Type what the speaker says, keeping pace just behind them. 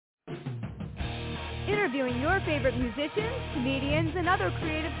interviewing your favorite musicians, comedians, and other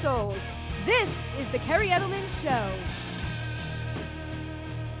creative souls. This is the Kerri Edelman Show.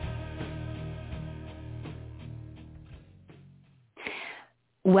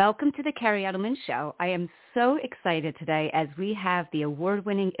 Welcome to the Kerri Edelman Show. I am so excited today as we have the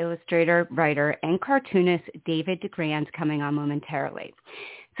award-winning illustrator, writer, and cartoonist David DeGrand coming on momentarily.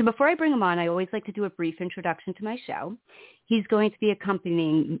 So before I bring him on, I always like to do a brief introduction to my show. He's going to be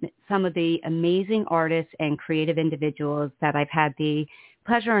accompanying some of the amazing artists and creative individuals that I've had the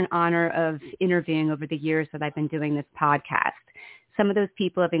pleasure and honor of interviewing over the years that I've been doing this podcast. Some of those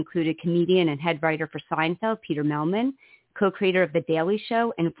people have included comedian and head writer for Seinfeld, Peter Melman, co-creator of The Daily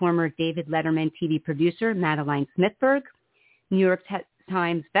Show and former David Letterman TV producer Madeline Smithberg, New York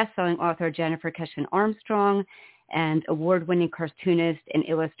Times bestselling author Jennifer Keshin Armstrong, and award-winning cartoonist and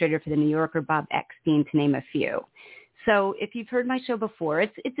illustrator for The New Yorker Bob Eckstein, to name a few. So if you've heard my show before,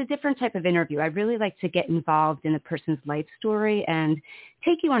 it's a different type of interview. I really like to get involved in a person's life story and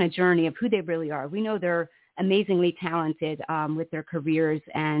take you on a journey of who they really are. We know they're amazingly talented with their careers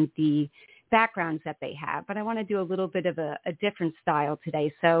and the backgrounds that they have, but I want to do a little bit of a different style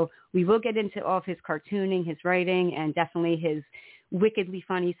today. So we will get into all of his cartooning, his writing, and definitely his wickedly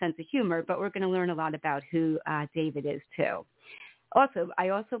funny sense of humor, but we're going to learn a lot about who David is too. Also, I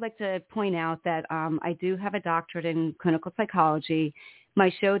also like to point out that I do have a doctorate in clinical psychology.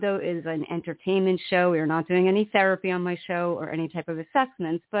 My show, though, is an entertainment show. We are not doing any therapy on my show or any type of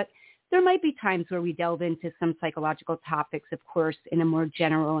assessments, but there might be times where we delve into some psychological topics, of course, in a more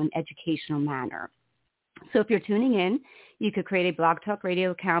general and educational manner. So if you're tuning in, you could create a Blog Talk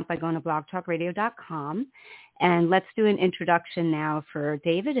Radio account by going to blogtalkradio.com. And let's do an introduction now for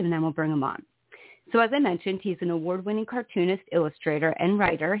David, and then we'll bring him on. So as I mentioned, he's an award-winning cartoonist, illustrator, and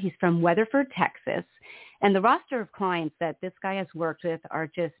writer. He's from Weatherford, Texas. And the roster of clients that this guy has worked with are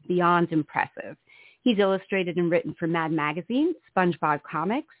just beyond impressive. He's illustrated and written for Mad Magazine, SpongeBob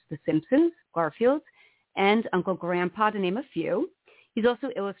Comics, The Simpsons, Garfield, and Uncle Grandpa, to name a few. He's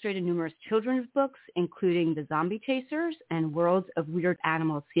also illustrated numerous children's books, including The Zombie Chasers and Worlds of Weird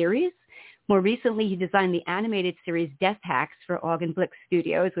Animals series. More recently, he designed the animated series Death Hacks for Augen Blick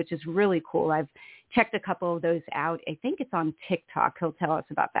Studios, which is really cool. I've checked a couple of those out. I think it's on TikTok. He'll tell us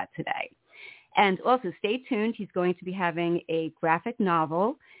about that today. And also, stay tuned. He's going to be having a graphic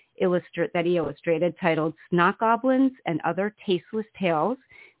novel that he illustrated titled Snot Goblins and Other Tasteless Tales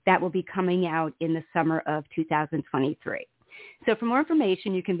that will be coming out in the summer of 2023. So for more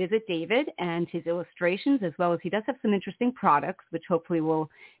information, you can visit David and his illustrations, as well as he does have some interesting products, which hopefully we'll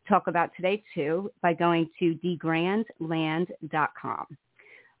talk about today too, by going to DeGrandland.com.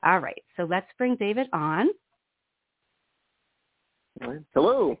 All right, so let's bring David on.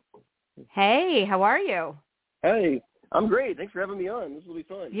 Hello. Hey, how are you? Hey, I'm great. Thanks for having me on. This will be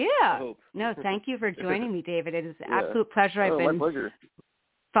fun. Yeah. No, thank you for joining me, David. It is an absolute pleasure. I've been my pleasure.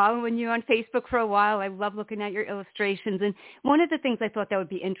 Following you on Facebook for a while. I love looking at your illustrations. And one of the things I thought that would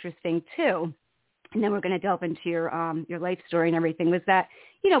be interesting too, and then we're going to delve into your life story and everything, was that,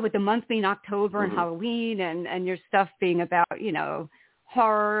 with the month being October and Halloween and your stuff being about,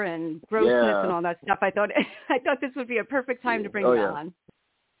 horror and grossness and all that stuff, I thought this would be a perfect time to bring you on.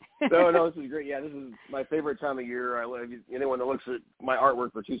 No, this is great. Yeah, this is my favorite time of year. I love anyone that looks at my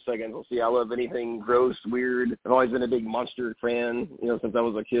artwork for 2 seconds will see I love anything gross, weird. I've always been a big monster fan, since I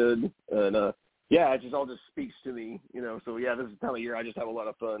was a kid. And it just all just speaks to me, So this is the time of year I just have a lot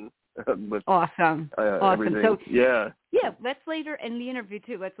of fun with awesome. Everything. So yeah, let's later in the interview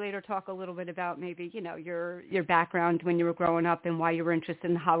too. Let's later talk a little bit about maybe your background when you were growing up and why you were interested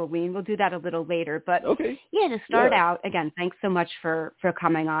in Halloween. We'll do that a little later. But to start out, again, thanks so much for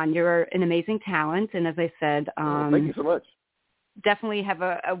coming on. You're an amazing talent, and as I said, thank you so much. Definitely have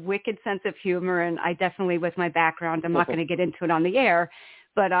a wicked sense of humor, and I definitely, with my background, I'm not going to get into it on the air,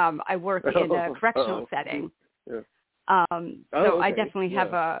 but I work in a correctional setting. Yeah. I definitely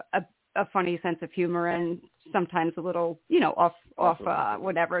have a funny sense of humor and sometimes a little, off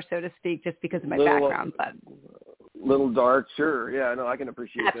whatever, so to speak, just because of my background. But little dark, sure. Yeah, no, I can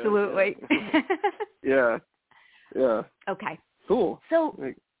appreciate absolutely. that. Yeah. Yeah. Okay. Cool. So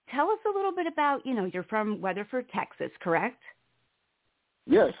tell us a little bit about, you're from Weatherford, Texas, correct?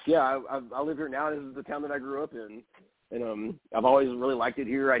 Yes. Yeah. I live here now. This is the town that I grew up in. And I've always really liked it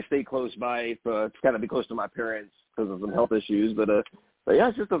here. I stay close by to kind of be close to my parents because of some health issues. But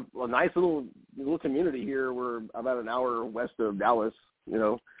it's just a nice little community here. We're about an hour west of Dallas,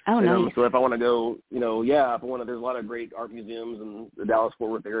 Oh, nice. So if I want to go, there's a lot of great art museums in the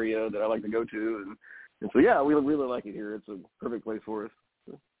Dallas-Fort Worth area that I like to go to. And so, we really like it here. It's a perfect place for us.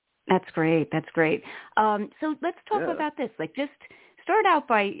 That's great. So let's talk about this. Like, just start out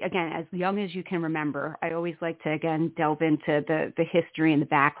by, again, as young as you can remember. I always like to, again, delve into the history and the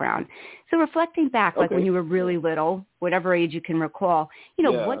background. So reflecting back, like when you were really little, whatever age you can recall,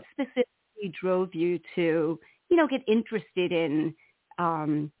 what specifically drove you to, get interested in,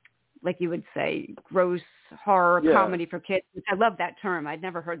 like you would say, gross horror comedy for kids, which I love that term. I'd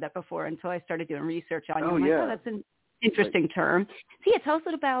never heard that before until I started doing research on it. I'm like, that's an interesting term. So tell us a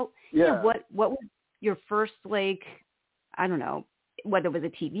little about what was your first, like, I don't know, whether it was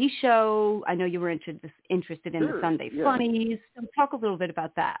a TV show. I know you were interested in the Sunday Funnies. So talk a little bit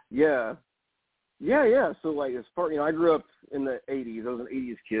about that. Yeah. So, like, as far, I grew up in the 80s. I was an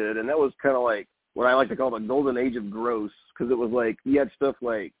 80s kid, and that was kind of like what I like to call the golden age of gross, because it was like you had stuff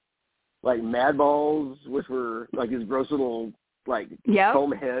like Mad Balls, which were like these gross little like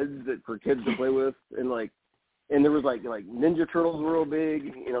foam heads that for kids to play with, and there was like Ninja Turtles were real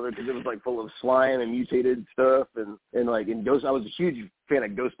big, because it was like full of slime and mutated stuff, and Ghost. I was a huge fan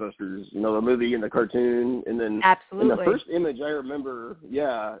of Ghostbusters, the movie and the cartoon, and then absolutely. And the first image I remember,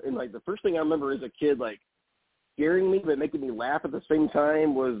 and like the first thing I remember as a kid, like scaring me but making me laugh at the same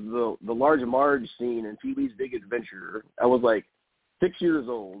time, was the Large Marge scene in Pee-wee's Big Adventure. I was like 6 years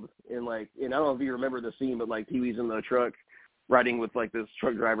old, and I don't know if you remember the scene, but like Pee-wee's in the truck riding with like this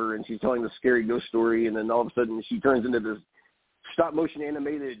truck driver, and she's telling the scary ghost story, and then all of a sudden she turns into this stop motion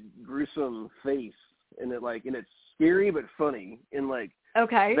animated gruesome face, and it's scary but funny, and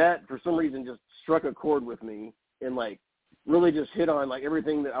that for some reason just struck a chord with me, and really just hit on like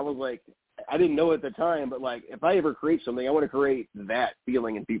everything that I was like, I didn't know at the time, but like if I ever create something, I want to create that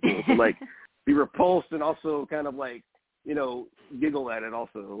feeling in people, so like be repulsed and also kind of like giggle at it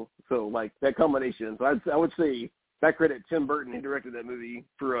also. So like that combination. So I would say I credit Tim Burton, who directed that movie,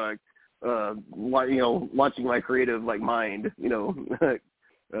 for launching my creative mind, at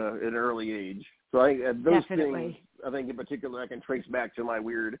an early age. So those things, I think in particular, I can trace back to my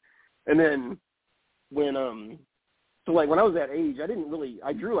weird. And then when when I was that age,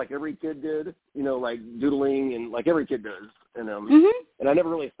 I drew like every kid did, like doodling and like every kid does. And and I never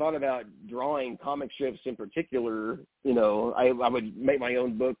really thought about drawing comic strips in particular. I would make my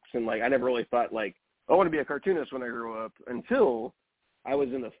own books, and I never really thought I want to be a cartoonist when I grow up, until I was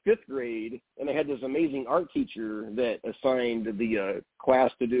in the 5th grade, and I had this amazing art teacher that assigned the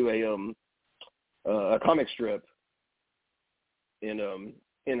class to do a comic strip, and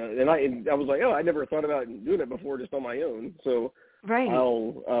I was like, I never thought about doing it before, just on my own. So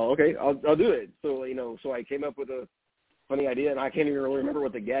I'll do it. So so I came up with a funny idea, and I can't even really remember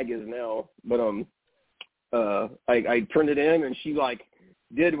what the gag is now, but I turned it in, and she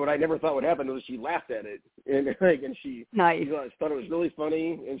did what I never thought would happen, was she laughed at it, and she thought it was really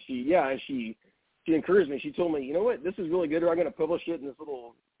funny, and she encouraged me. She told me, you know what, this is really good. I'm going to publish it in this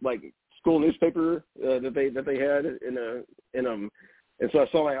little school newspaper that they had, and so I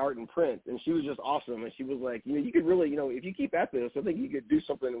saw my art in print, and she was just awesome. And she was like, you could really, if you keep at this, I think you could do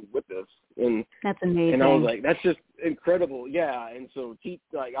something with this. And that's amazing. And I was like, that's just incredible. Yeah. And so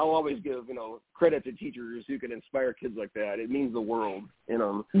I'll always give, credit to teachers who can inspire kids like that. It means the world. And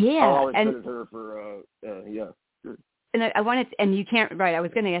I'll always credit her for, And I wanted to, and you can't, right, I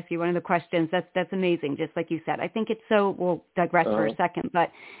was going to ask you one of the questions. That's amazing, just like you said. I think it's so, we'll digress for a second, but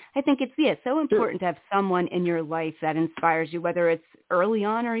I think it's so important to have someone in your life that inspires you, whether it's early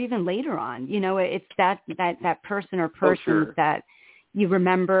on or even later on. It's that person or persons that you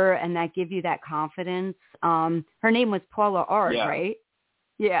remember and that give you that confidence. Her name was Paula Art, right?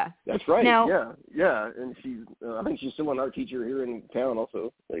 Yeah. That's right. Now, yeah. And I think she's still an art teacher here in town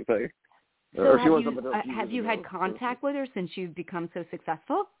also. So have you had contact with her since you've become so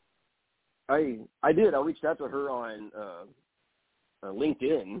successful? I did. I reached out to her on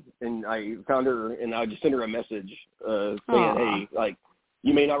LinkedIn, and I found her, and I just sent her a message saying, hey,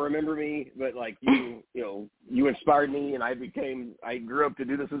 you may not remember me, but you inspired me, and I grew up to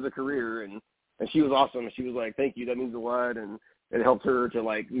do this as a career, and she was awesome. She was like, thank you, that means a lot, and it helped her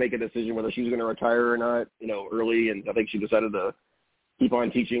to make a decision whether she was going to retire or not, early, and I think she decided to keep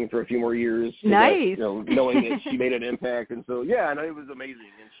on teaching for a few more years. Nice. Knowing that she made an impact. And so, it was amazing.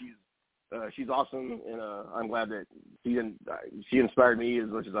 And she's awesome. And I'm glad that she inspired me as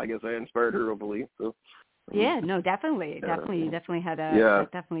much as I guess I inspired her, hopefully. So. Yeah, no, definitely had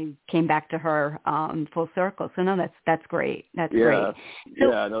definitely came back to her full circle. So no, that's great. That's great. So,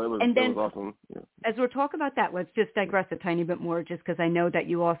 it was awesome. Yeah. As we're talking about that, let's just digress a tiny bit more, just because I know that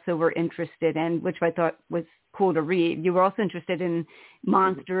you also were interested in, which I thought was cool to read. You were also interested in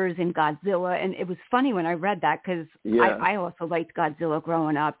monsters and Godzilla, and it was funny when I read that because I also liked Godzilla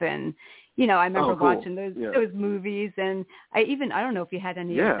growing up, and I remember watching those movies, and I don't know if you had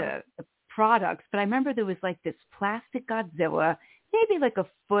any of the products, but I remember there was this plastic Godzilla maybe like a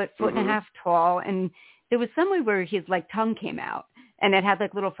foot and a half tall, and there was somewhere where his like tongue came out, and it had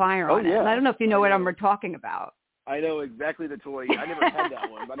like little fire on it. And I don't know if you know what I'm talking about. I know exactly the toy. I never had that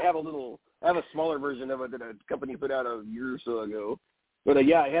one, but I have a smaller version of it that a company put out a year or so ago. But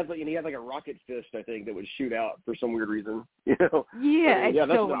he had like a rocket fist, I think, that would shoot out for some weird reason. You know? Yeah,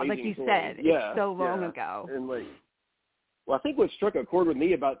 it's so an like you toy. said, it's so long ago. And like, well, I think what struck a chord with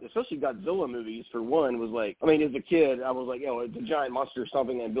me about especially Godzilla movies for one was like, I mean, as a kid, I was like, it's a giant monster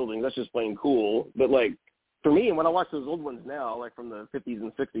stomping on buildings. That's just plain cool. But like for me, and when I watch those old ones now, like from the 50s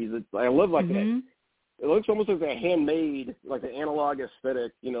and 60s, I love like that. It looks almost like a handmade, like an analog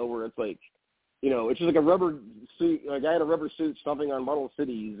aesthetic, you know, where it's like, you know, it's just like a rubber suit. Like I had a rubber suit stomping on model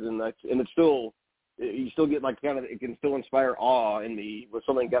cities, and it's still, you still get like kind of, it can still inspire awe in me with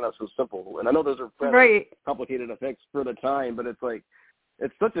something kind of so simple. And I know those are pretty complicated effects for the time, but it's like,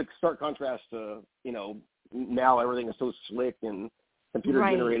 it's such a stark contrast to, you know, now everything is so slick and computer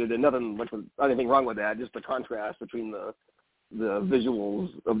generated, and nothing like anything wrong with that. Just the contrast between the visuals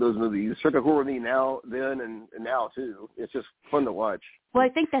of those movies struck a chord with me then and now too. It's just fun to watch. Well, I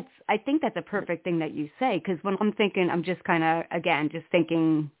think that's a perfect thing that you say, because when I'm thinking, I'm just kind of again just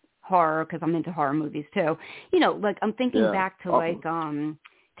thinking horror because I'm into horror movies too. You know, like I'm thinking back to like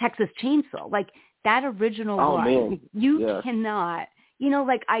Texas Chainsaw, like that original one. Man. You cannot, you know,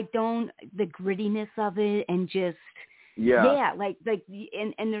 like the grittiness of it and just. Like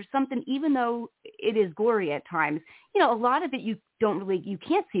and there's something, even though it is gory at times, you know, a lot of it you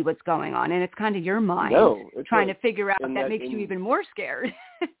can't see what's going on, and it's kind of your mind trying to figure out that makes you even more scared.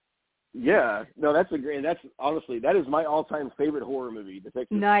 That's honestly, that is my all-time favorite horror movie, the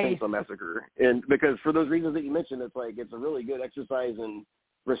Texas Chainsaw Massacre, and because for those reasons that you mentioned, it's like it's a really good exercise in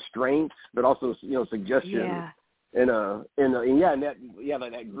restraint, but also, you know, suggestion. That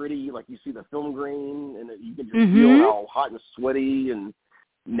gritty, like you see the film grain, and you can just feel how hot and sweaty and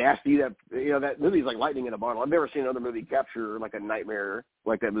nasty that, you know, that movie's like lightning in a bottle. I've never seen another movie capture like a nightmare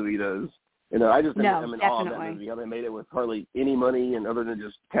like that movie does. And I just I'm in awe of that movie, how they made it with hardly any money and other than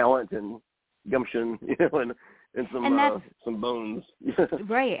just talent and gumption, you know, and some bones.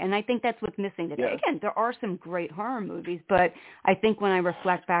 Right, and I think that's what's missing today. Again, there are some great horror movies, but I think when I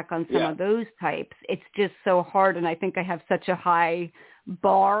reflect back on some of those types, it's just so hard, and I think I have such a high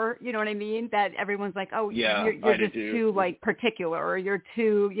bar, you know what I mean, that everyone's like, oh, you're just too like particular, or you're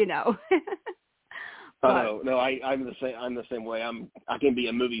too, you know. I'm the same way. I can be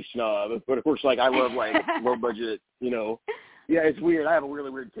a movie snob, but of course, like I love like low budget, you know. Yeah, it's weird. I have a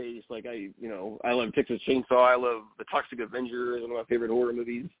really weird taste. Like I love Texas Chainsaw. I love The Toxic Avenger, is one of my favorite horror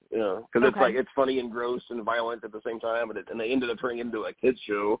movies. You know, because it's like it's funny and gross and violent at the same time, and they ended up turning into a kids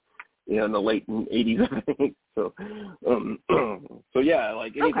show, you know, in the late '80s, I think. So,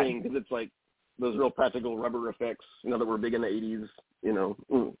 like anything, because it's like those real practical rubber effects, you know, that were big in the '80s. You know,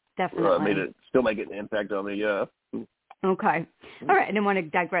 definitely still make an impact on me. Okay. All right. I didn't want to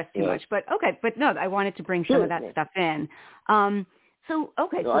digress too much, but okay. But no, I wanted to bring some of that stuff in. So I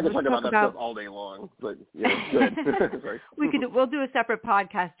can talk about that stuff all day long, but good. Sorry. We'll do a separate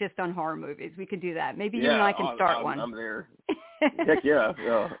podcast just on horror movies. We could do that. Maybe you and I can start one. I'm there. Heck yeah.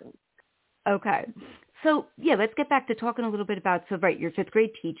 Okay. So let's get back to talking a little bit about, your fifth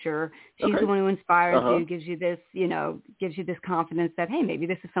grade teacher. She's the one who inspires you, gives you this confidence that, hey, maybe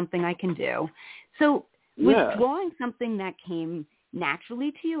this is something I can do. So was drawing something that came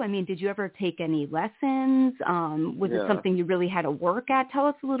naturally to you? I mean, did you ever take any lessons? Was it something you really had to work at? Tell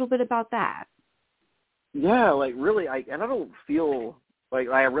us a little bit about that. Yeah, like really, I don't feel like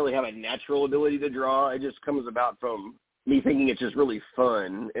I really have a natural ability to draw. It just comes about from me thinking it's just really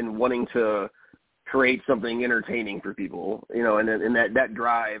fun and wanting to create something entertaining for people, you know, and that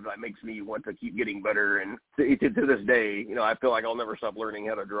drive that makes me want to keep getting better. And to this day, you know, I feel like I'll never stop learning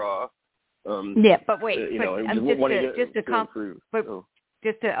how to draw. But wait,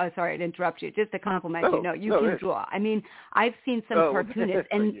 sorry to interrupt you. Just to compliment you. No, you can draw. I mean, I've seen some cartoonists,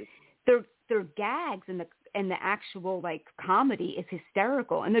 and their gags and the actual like comedy is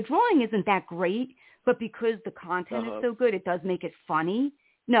hysterical, and the drawing isn't that great, but because the content is so good, it does make it funny.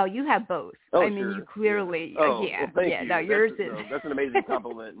 No, you have both. I mean, you clearly, yours is. That's an amazing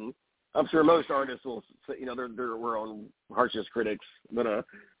compliment, and I'm sure most artists will, you know, they're our own harshest critics, but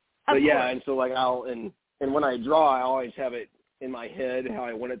and so like and when I draw, I always have it in my head how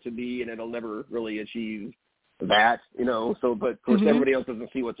I want it to be, and it'll never really achieve that, you know. So, but of course, everybody else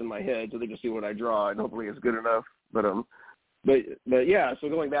doesn't see what's in my head, so they just see what I draw, and hopefully it's good enough. But yeah. So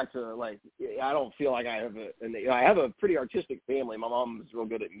going back to like, I don't feel like I have a pretty artistic family. My mom's real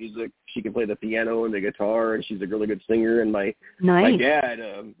good at music. She can play the piano and the guitar, and she's a really good singer. And my dad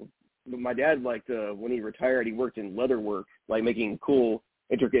liked when he retired, he worked in leather work like making cool,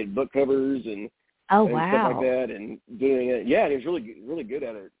 intricate book covers and Oh, and wow. stuff like that, and doing it. Yeah, he was really good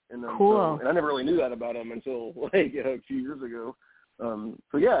at it. And Cool. and I never really knew that about him until like a few years ago.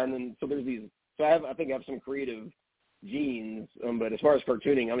 So yeah, and then so there's these. So I think I have some creative genes, but as far as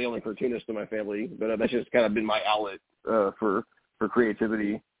cartooning, I'm the only cartoonist in my family. But that's just kind of been my outlet for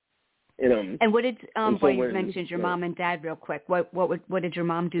creativity. And what did and so well, you when, mentioned your mom and dad real quick. What did your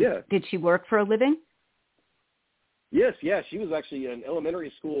mom do? Yeah. Did she work for a living? Yes, yeah, she was actually an elementary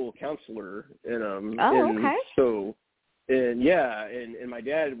school counselor, and okay. So, and yeah, and my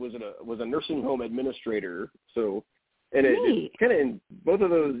dad was a nursing home administrator. So, and it kind of in both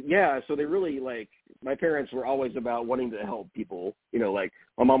of those, yeah. So they really like my parents were always about wanting to help people. Like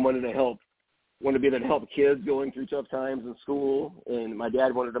my mom wanted to be there to help kids going through tough times in school, and my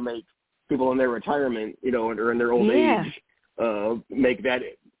dad wanted to make people in their retirement, or in their old age, make that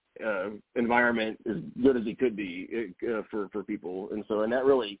environment as good as he could be for people. And so, and that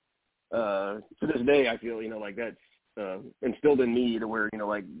really, to this day, I feel, like that's instilled in me to where,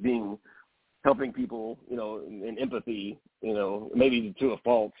 like helping people, and empathy, maybe to a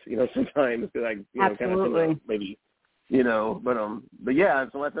fault, sometimes because I, Absolutely. maybe, but yeah,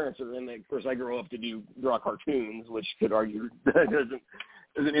 so my parents are, and of course I grew up to draw cartoons, which could argue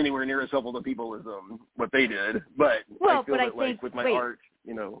isn't anywhere near as helpful to people as what they did. But I feel that like with my art,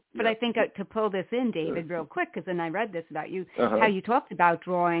 But I think to pull this in, David, real quick, because then I read this about you, Uh-huh. how you talked about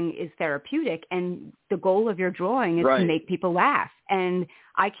drawing is therapeutic, and the goal of your drawing is to make people laugh. And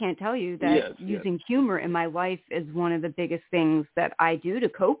I can't tell you that using humor in my life is one of the biggest things that I do to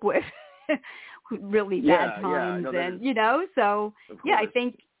cope with really bad times. And, so, I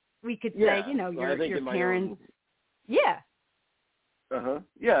think we could say, your parents.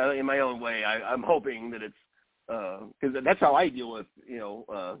 Yeah, in my own way, I'm hoping that it's, because that's how I deal with,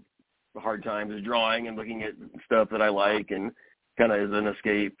 the hard times is drawing and looking at stuff that I like and kind of as an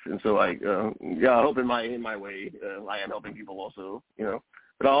escape. And so I hope in my way, I am helping people also,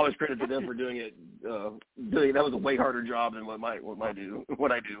 but I always credit to them for doing it. That was a way harder job than what they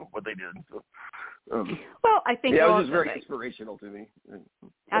did. So, well, I think it was just very inspirational to me.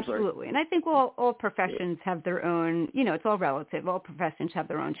 Absolutely. And I think all professions have their own, it's all relative. All professions have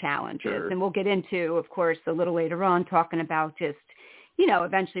their own challenges. Sure. And we'll get into, of course, a little later on talking about just,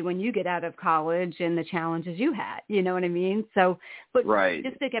 eventually when you get out of college and the challenges you had, you know what I mean? So, but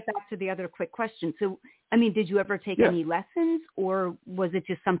just to get back to the other quick question. So, I mean, did you ever take any lessons, or was it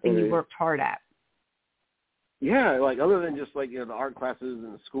just something you worked hard at? Yeah, like other than just like, the art classes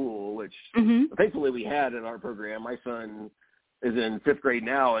in school, which thankfully we had an art program. My son is in 5th grade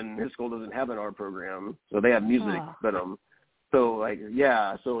now, and his school doesn't have an art program, so they have music. But so like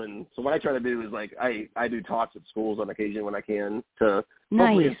so what I try to do is like I do talks at schools on occasion when I can to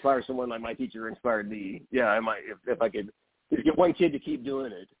hopefully inspire someone like my teacher inspired me. Yeah, I might if I could just get one kid to keep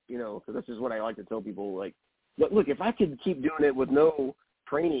doing it, because that's just what I like to tell people. Like, look, if I could keep doing it with no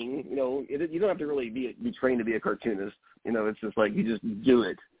training, you don't have to really be trained to be a cartoonist. It's just like you just do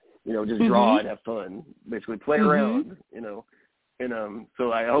it. Just draw and have fun. Basically, play around. And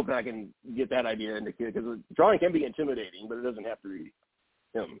so I hope I can get that idea into kids, because drawing can be intimidating, but it doesn't have to be.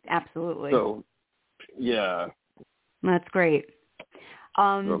 Absolutely. So, yeah. That's great.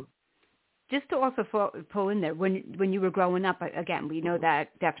 Just to also pull in there, when you were growing up, again, we know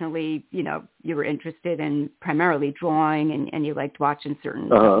that definitely, you were interested in primarily drawing and you liked watching certain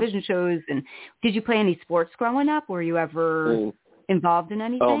television shows. And did you play any sports growing up? Were you ever involved in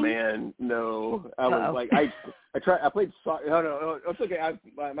anything? Oh man, no. I was like, I played soccer. No, it's okay.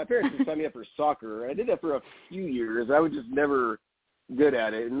 My parents would sign me up for soccer. I did that for a few years. I was just never good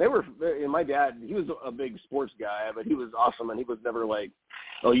at it. And my dad, he was a big sports guy, but he was awesome, and he was never like,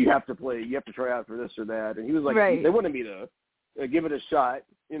 oh, you have to try out for this or that. And he was like, they wanted me to give it a shot,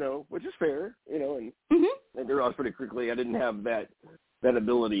 which is fair, and I realized pretty quickly I didn't have that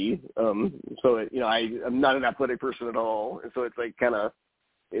ability. So, I'm not an athletic person at all. And so it's like kind of,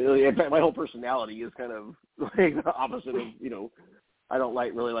 in fact, my whole personality is kind of like the opposite of, I don't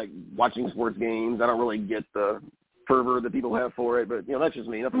really like watching sports games. I don't really get the fervor that people have for it, but that's just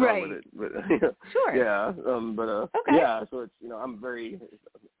me. Nothing wrong with it. But sure. Yeah. Yeah. So it's I'm very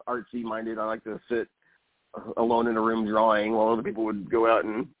artsy minded. I like to sit alone in a room drawing while other people would go out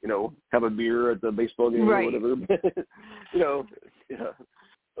and have a beer at the baseball game or whatever. Yeah.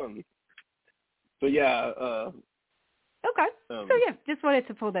 So yeah. Okay. So yeah, just wanted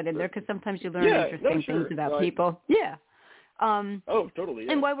to pull that in there because sometimes you learn interesting things about people. Yeah. Totally.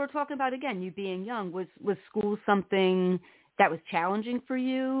 Yeah. And while we're talking about, again, you being young, was school something that was challenging for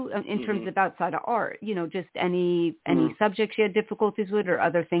you in terms of outside of art? Just any subjects you had difficulties with or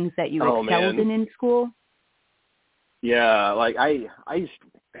other things that you excelled in school? Yeah, like I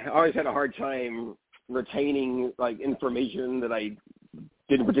always had a hard time retaining like information that I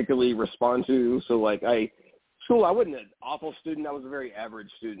didn't particularly respond to. So like I wasn't an awful student. I was a very average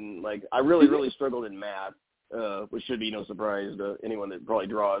student. Like I really struggled in math, which should be no surprise to anyone that probably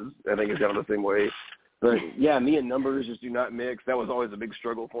draws. I think it's kind of the same way. But yeah, me and numbers just do not mix. That was always a big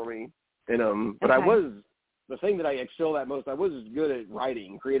struggle for me. And but the thing that I excelled at most, I was good at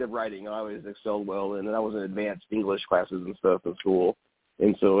writing, creative writing. I always excelled well, and I was in advanced English classes and stuff in school.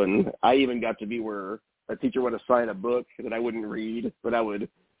 And I even got to be where a teacher would assign a book that I wouldn't read, but I would,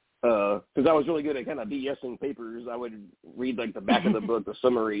 because I was really good at kind of BSing papers, I would read like the back of the book, the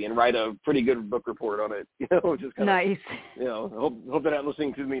summary, and write a pretty good book report on it. Just kind of nice. Hope they're not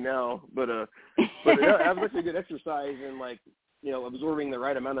listening to me now, but that was a good exercise in like absorbing the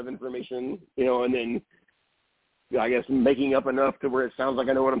right amount of information, and then I guess making up enough to where it sounds like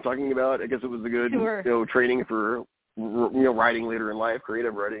I know what I'm talking about. I guess it was a good training for writing later in life,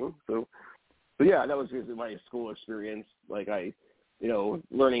 creative writing. So yeah, that was basically my school experience. Like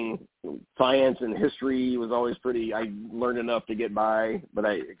learning science and history was always I learned enough to get by, but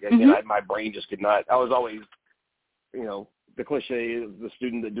my brain just could not. I was always, the cliche is the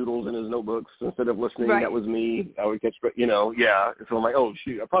student that doodles in his notebooks instead of listening. Right. That was me. I would catch, yeah. So I'm like, oh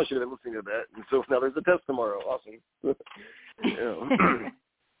shoot, I probably should have been listening to that. And so now there's a test tomorrow. Awesome.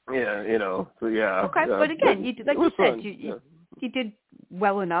 Yeah. So yeah. Okay, but again, you like you said, you did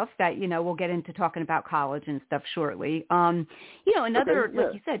well enough that we'll get into talking about college and stuff shortly. Like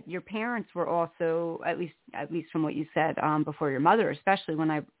you said, your parents were also at least from what you said before, your mother, especially when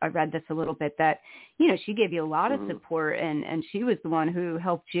I read this a little bit, that she gave you a lot of support, and she was the one who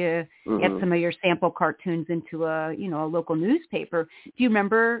helped you get some of your sample cartoons into a local newspaper. Do you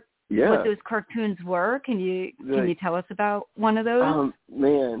remember what those cartoons were? Can you tell us about one of those?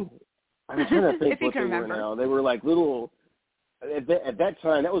 Man, I'm trying to think if you what can they remember. were now. They were like little. At that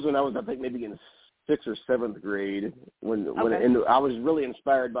time, that was when I was, I think, maybe in 6th or 7th grade. When I was really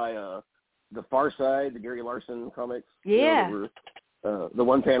inspired by the Far Side, the Gary Larson comics. Yeah. That were, the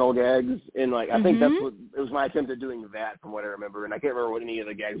one-panel gags, and like I think it was my attempt at doing that, from what I remember. And I can't remember what any of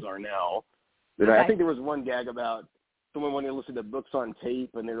the gags are now. But I think there was one gag about someone wanting to listen to books on tape,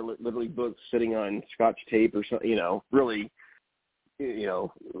 and they were literally books sitting on Scotch tape or something.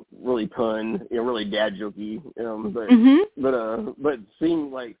 Really pun, really dad jokey, but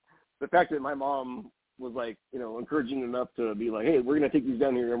seeing like the fact that my mom was like, encouraging enough to be like, hey, we're going to take these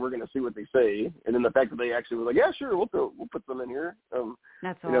down here and we're going to see what they say. And then the fact that they actually were like, yeah, sure, we'll put them in here.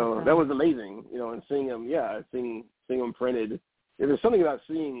 That's awesome. That was amazing, and seeing them, seeing them printed. There's something about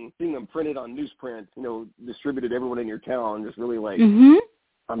seeing them printed on newsprint, distributed to everyone in your town, just really like,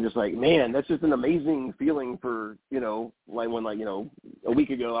 I'm just like, man, that's just an amazing feeling for, like when a week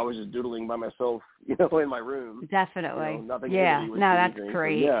ago I was just doodling by myself, in my room. Definitely. Nothing. Yeah. No, that's anything.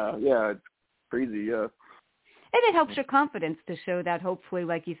 great. So, yeah, it's crazy. Yeah. And it helps your confidence to show that, hopefully,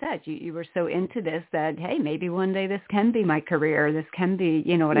 like you said, you were so into this that, hey, maybe one day this can be my career. This can be,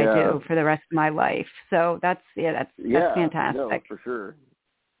 what I do for the rest of my life. So that's fantastic. No, for sure.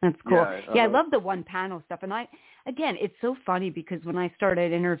 That's cool. I love the one panel stuff. And again, it's so funny because when I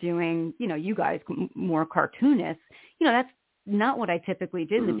started interviewing, you guys, more cartoonists, that's not what I typically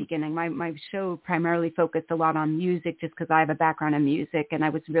did in the beginning. My show primarily focused a lot on music just because I have a background in music, and I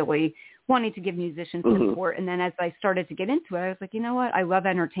was really wanting to give musicians support. And then as I started to get into it, I was like, you know what? I love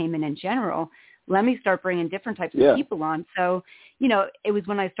entertainment in general. Let me start bringing different types of people on. So, it was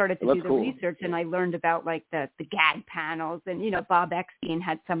when I started to do the research, and I learned about like the gag panels, and, Bob Eckstein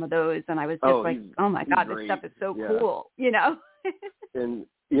had some of those, and I was just oh my God, this stuff is so cool, And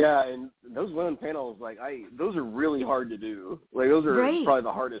and those women panels, like those are really hard to do. Like those are probably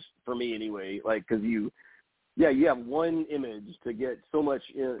the hardest for me anyway. Like, cause you have one image to get so much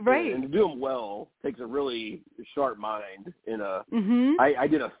in, and to do them well takes a really sharp mind. And I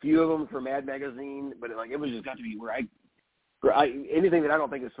did a few of them for Mad Magazine, but it was just got to be where I anything that I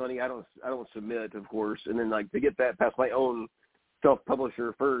don't think is funny, I don't submit, of course. And then like to get that past my own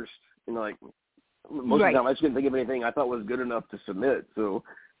self-publisher first, like most of the time I just couldn't think of anything I thought was good enough to submit. So,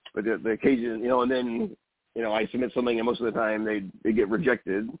 but the occasion, and then I submit something, and most of the time they get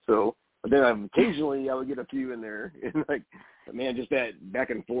rejected. So, but then occasionally I would get a few in there, and like, man, just that back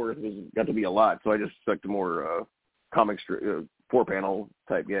and forth got to be a lot. So I just stuck to more comic 4-panel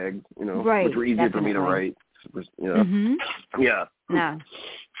type gags, which were easier for me to write. Yeah. No.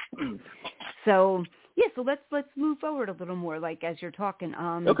 So let's move forward a little more, like as you're talking.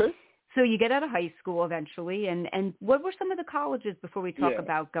 Okay. So you get out of high school eventually, and what were some of the colleges before we talk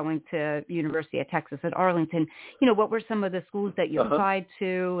about going to University of Texas at Arlington? What were some of the schools that you applied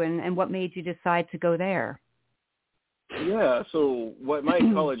to, and what made you decide to go there? Yeah, so what my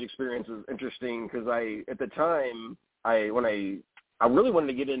college experience is interesting because at the time, I really wanted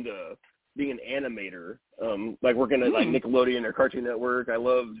to get into being an animator, like working at like Nickelodeon or Cartoon Network. I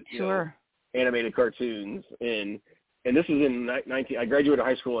loved, animated cartoons, and this is in I graduated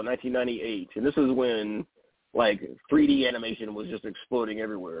high school in 1998, and this is when like 3D animation was just exploding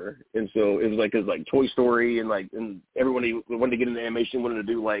everywhere, and so it was like Toy Story and everybody wanted to get into animation, wanted to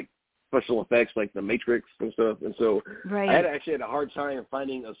do like special effects like the Matrix and stuff, and so I actually had a hard time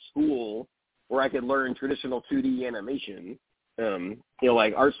finding a school where I could learn traditional 2D animation.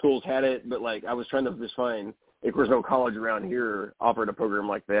 Like art schools had it, but like I was trying to just find, of course, no college around here offered a program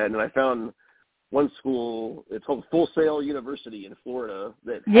like that, and I found one school. It's called Full Sail University in Florida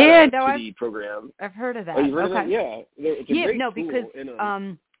that had a 2D program. I've heard of that. Oh, you've heard of that? Yeah, it's a great school.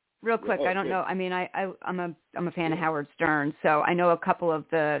 Because real quick, I don't know. I mean, I'm a fan of Howard Stern, so I know a couple of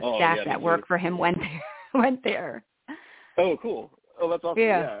the staff that work for him went there. Oh, cool. Oh, that's awesome.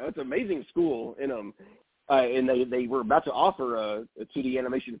 Yeah, it's an amazing school, and they were about to offer a 2D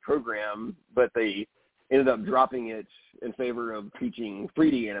animation program, but they ended up dropping it in favor of teaching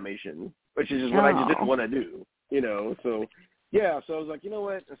 3D animation, which is just what I just didn't want to do, So, so I was like, you know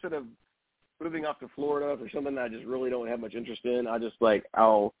what, instead of moving off to Florida for something that I just really don't have much interest in, I just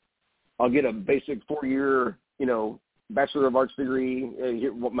I'll get a basic 4-year, Bachelor of Arts degree.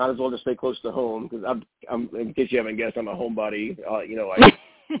 Might as well just stay close to home because I'm in case you haven't guessed, I'm a homebody. I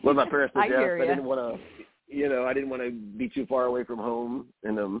love my parents to death. I didn't want to, I didn't want to be too far away from home,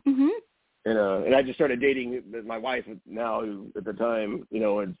 and and I just started dating my wife now, who at the time,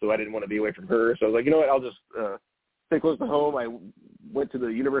 and so I didn't want to be away from her. So I was like, you know what, I'll just stay close to home. I went to the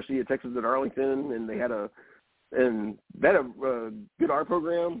University of Texas at Arlington, and they had a good art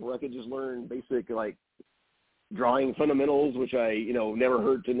program where I could just learn basic like drawing fundamentals, which I never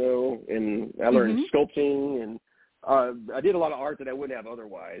heard to know, and I learned sculpting, and I did a lot of art that I wouldn't have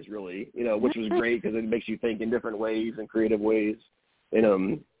otherwise, really, which was great because it makes you think in different ways and creative ways. And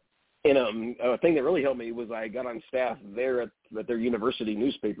a thing that really helped me was I got on staff there at their university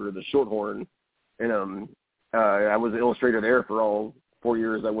newspaper, the Shorthorn, and I was an illustrator there for all 4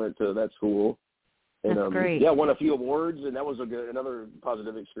 years I went to that school. And That's great. won a few awards, and that was another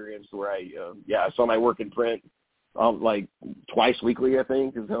positive experience where I saw my work in print like twice weekly, I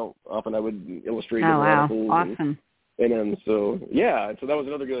think, is how often I would illustrate different articles. Awesome. And so that was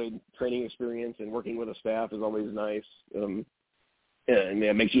another good training experience, and working with a staff is always nice. And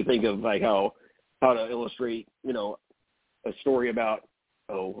it makes you think of like how to illustrate, a story about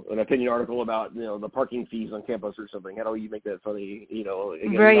an opinion article about the parking fees on campus or something. How do you make that funny? Again,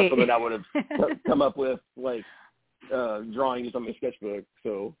 not something I would have come up with like drawing just on my sketchbook.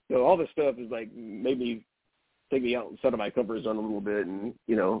 So all this stuff is like made me take me outside of my comfort zone a little bit, and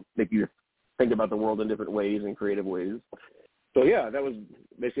make you think about the world in different ways and creative ways. So that was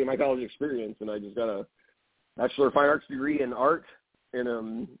basically my college experience, and I just got a Bachelor of Fine Arts degree in art,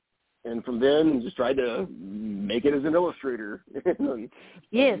 and from then just tried to make it as an illustrator. So let's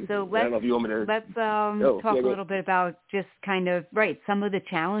I don't know if you want me to talk a little bit about just kind of some of the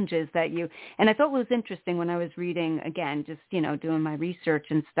challenges that and I thought it was interesting when I was reading again, just doing my research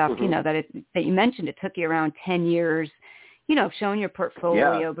and stuff, that you mentioned it took you around 10 years, showing your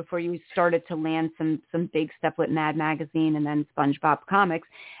portfolio before you started to land some big stuff with Mad Magazine and then SpongeBob Comics.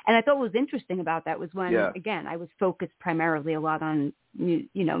 And I thought what was interesting about that was when, again, I was focused primarily a lot on,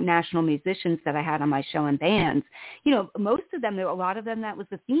 national musicians that I had on my show and bands. Most of them, a lot of them, that was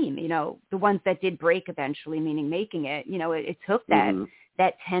the theme, the ones that did break eventually, meaning making it, it took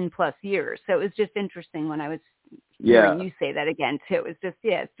that 10 plus years. So it was just interesting when I was hearing you say that again too. It's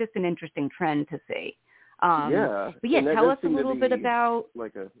just an interesting trend to see. But tell us a little bit about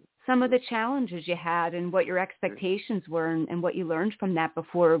some of the challenges you had and what your expectations were and what you learned from that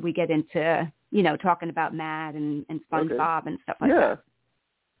before we get into, talking about Mad and SpongeBob and stuff like that.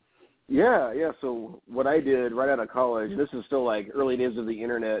 Yeah. So what I did right out of college, this is still like early days of the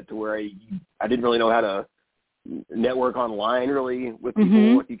internet, to where I didn't really know how to network online really with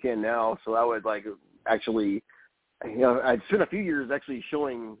people like you can now. So I would actually, I'd spent a few years actually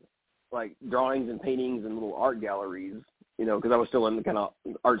showing like drawings and paintings and little art galleries, because I was still in kind of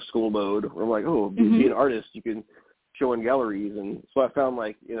art school mode where I'm like, be an artist, you can show in galleries. And so I found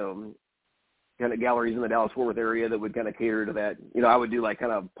kind of galleries in the Dallas-Fort Worth area that would kind of cater to that. I would do like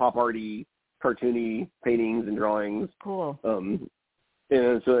kind of pop arty, cartoony paintings and drawings. Cool. And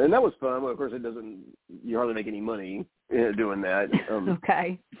that was fun. Well, of course, you hardly make any money doing that.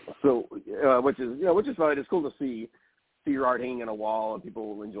 Okay. So, which is fine. It's cool to see your art hanging on a wall and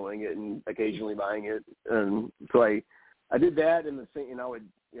people enjoying it and occasionally buying it. And so I did that, and I would,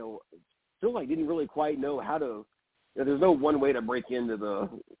 still didn't really quite know how to there's no one way to break into the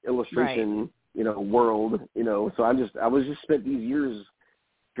illustration, world, so I was just spent these years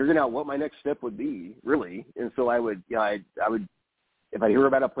figuring out what my next step would be, really. And so I would, I would, if I hear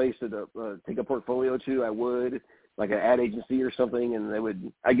about a place to take a portfolio to, I would, like an ad agency or something,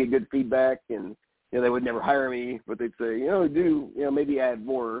 and I get good feedback, and, they would never hire me, but they'd say, maybe add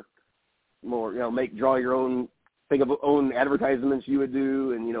more, draw your own, think of own advertisements you would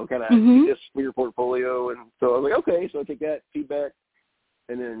do, and, kind of do this for your portfolio. And so I was like, okay, so I take that feedback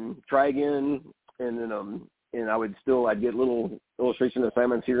and then try again. And then, and I'd get little illustration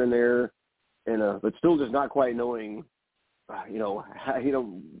assignments here and there, and, but still just not quite knowing,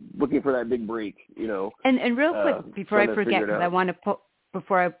 looking for that big break, And real quick, before I forget, because I want to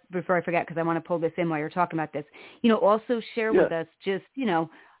before I forget, because I want to pull this in while you're talking about this, also share with us just,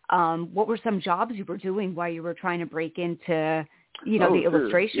 what were some jobs you were doing while you were trying to break into, the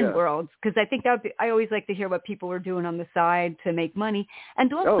illustration world? Because I think I always like to hear what people were doing on the side to make money.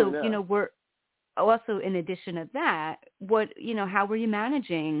 And also, we're also, in addition to that, how were you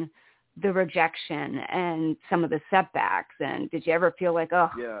managing the rejection and some of the setbacks? And did you ever feel like, I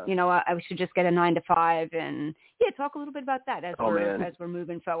should just get a 9-to-5? And talk a little bit about that as we're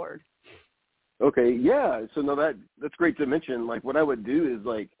moving forward. Okay. Yeah. So no, that's great to mention. Like, what I would do is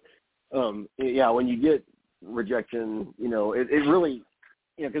like, when you get rejection, it really,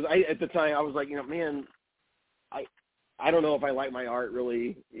 because at the time I was like, man, I don't know if I like my art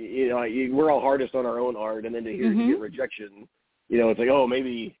really. We're all hardest on our own art, and then to hear you get rejection, it's like, oh,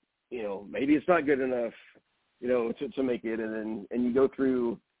 maybe it's not good enough, to make it, and you go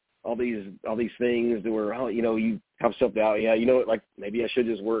through all these things where, you have self-doubt. Yeah, like maybe I should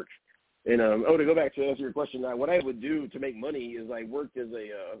just work. And to go back to answer your question, what I would do to make money is I worked as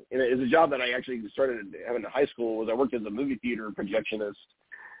a job that I actually started having in high school. Was I worked as a movie theater projectionist.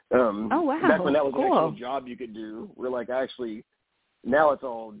 Oh wow! Back when that was cool. an actual job you could do. Where like now it's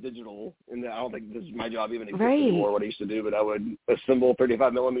all digital, and I don't think this is my job even exists anymore. What I used to do, but I would assemble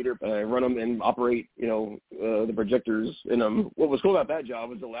 35 millimeter, run them, and operate, the projectors. And what was cool about that job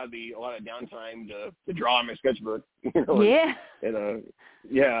was it allowed me a lot of downtime to draw on my sketchbook. And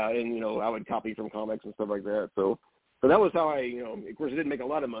I would copy from comics and stuff like that. So that was how I, of course, I didn't make a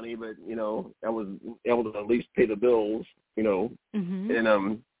lot of money, but I was able to at least pay the bills. And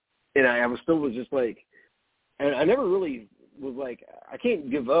I was just like, and I never really was like, I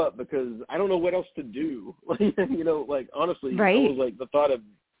can't give up because I don't know what else to do. Like honestly, I was like the thought of,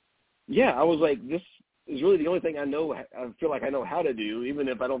 I was like, this is really the only thing I know. I feel like I know how to do, even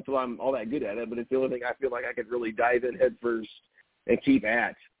if I don't feel I'm all that good at it. But it's the only thing I feel like I could really dive in head first and keep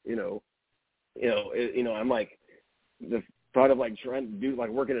at. I'm like the thought of like trying to do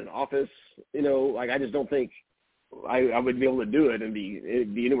like work in an office. Like I just don't think I would be able to do it and be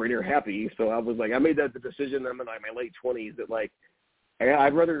anywhere near happy. So I was like, I made that the decision. I'm in like my late 20s that like, I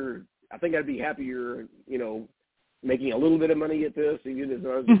think I'd be happier, making a little bit of money at this, even as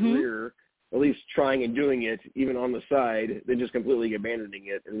a career, at least trying and doing it even on the side, than just completely abandoning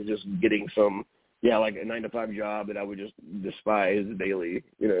it and just getting some, like a 9-to-5 job that I would just despise daily,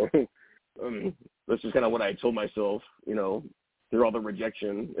 That's just kind of what I told myself, through all the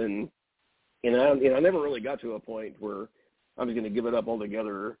rejection. And I never really got to a point where I was going to give it up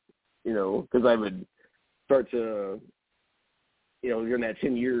altogether, because I would start to, during that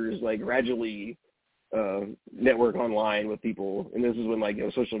 10 years, like gradually network online with people. And this is when like,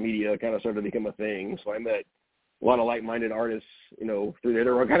 social media kind of started to become a thing. So I met a lot of like-minded artists, through there.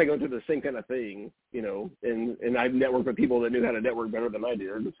 They were kind of going through the same kind of thing, and I networked with people that knew how to network better than I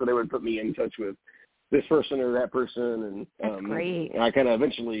did. So they would put me in touch with this person or that person, and that's great. And that kind of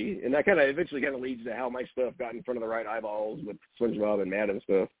eventually kind of leads to how my stuff got in front of the right eyeballs with SpongeBob and Matt and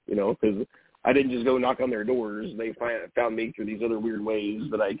stuff, because I didn't just go knock on their doors. They found me through these other weird ways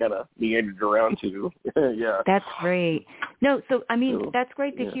that I kind of meandered around to. Yeah. That's great. No, so, I mean, that's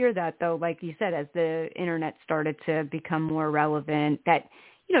great to hear that, though, like you said, as the internet started to become more relevant, that,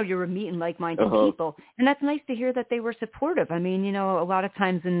 you were meeting like-minded people. And that's nice to hear that they were supportive. I mean, a lot of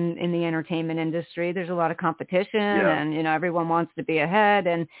times in the entertainment industry, there's a lot of competition and, everyone wants to be ahead.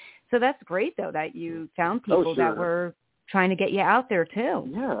 And so that's great, though, that you found people that were trying to get you out there, too.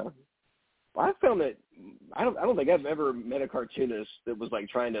 Yeah. Well, I found that I don't think I've ever met a cartoonist that was like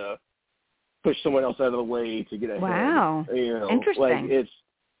trying to push someone else out of the way to get ahead. Wow. Interesting.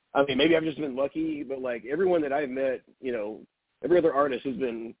 Like maybe I've just been lucky, but like everyone that I've met, every other artist has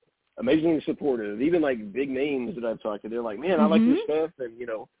been amazingly supportive. Even like big names that I've talked to, they're like, man, I like your stuff, and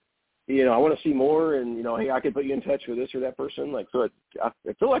I want to see more, and hey, I could put you in touch with this or that person. Like, so I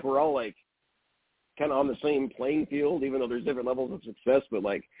feel like we're all like kind of on the same playing field, even though there's different levels of success. But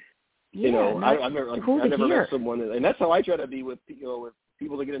like, You know, I've never met someone, and that's how I try to be with with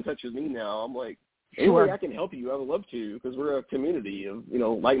people that get in touch with me now. I'm like, any way I can help you, I would love to, because we're a community of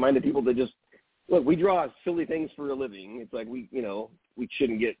like-minded people that just look. We draw silly things for a living. It's like we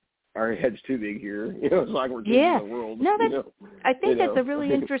shouldn't get our heads too big here. It's like we're changing the world. No, I think that's a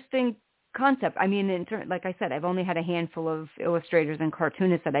really interesting concept. I mean, like I said, I've only had a handful of illustrators and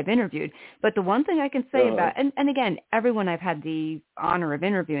cartoonists that I've interviewed, but the one thing I can say about, and again, everyone I've had the honor of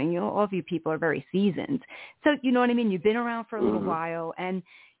interviewing, all of you people are very seasoned. So, you know what I mean? You've been around for a little while, and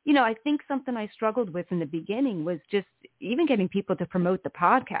I think something I struggled with in the beginning was just even getting people to promote the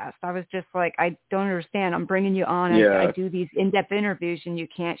podcast. I was just like, I don't understand. I'm bringing you on. I do these in-depth interviews and you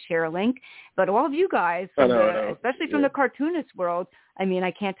can't share a link. But all of you guys, especially from the cartoonist world, I mean,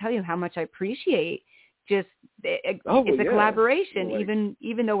 I can't tell you how much I appreciate just it's a collaboration,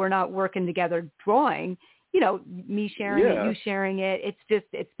 even though we're not working together drawing. Me sharing it, you sharing it.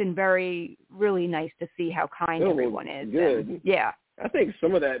 It's been really nice to see how kind everyone is. Good. And, I think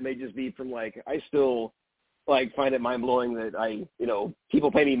some of that may just be from I still find it mind blowing that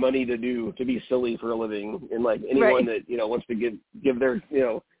people pay me money to be silly for a living, and anyone that wants to give their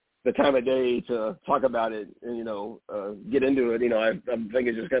the time of day to talk about it and get into it. I think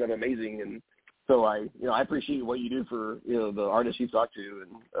it's just kind of amazing, and so I appreciate what you do for the artists you talk to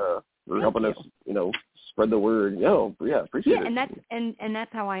and for helping us spread the word. Appreciate it. And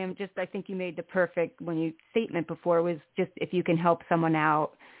that's how I am. Just I think you made the perfect statement before was just if you can help someone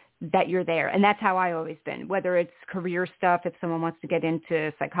out, that you're there. And that's how I always been, whether it's career stuff, if someone wants to get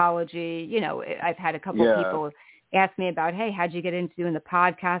into psychology, I've had a couple of people ask me about, hey, how'd you get into doing the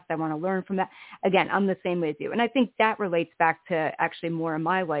podcast? I want to learn from that. Again, I'm the same way as you. And I think that relates back to actually more in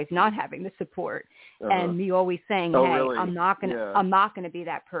my life, not having the support and me always saying, really? I'm not going to be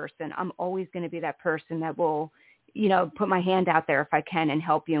that person. I'm always going to be that person that will, put my hand out there if I can and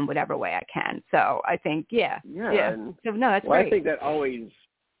help you in whatever way I can. So I think, And, so no, that's great. I think that always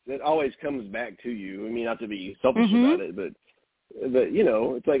comes back to you. I mean, not to be selfish about it, but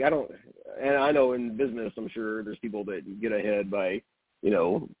it's like and I know in business, I'm sure there's people that get ahead by,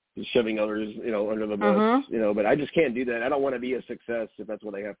 shoving others, under the bus, but I just can't do that. I don't want to be a success if that's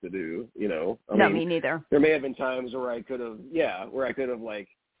what I have to do, I mean, me neither. There may have been times where I could have,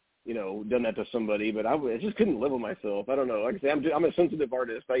 done that to somebody, but I just couldn't live with myself. I don't know. Like I say, I'm a sensitive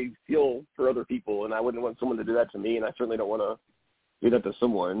artist. I feel for other people, and I wouldn't want someone to do that to me, and I certainly don't want to do that to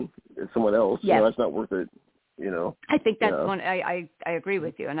someone else. Yes. That's not worth it. I think that's one. I agree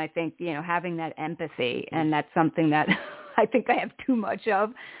with you, and I think having that empathy, and that's something that I think I have too much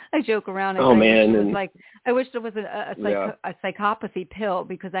of. I joke around. I wish there was a psychopathy pill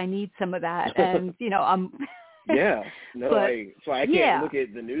because I need some of that, and I'm. So I can't look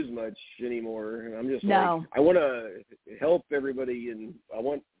at the news much anymore. I'm just I want to help everybody, and I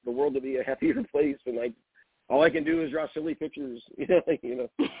want the world to be a happier place, and all I can do is draw silly pictures,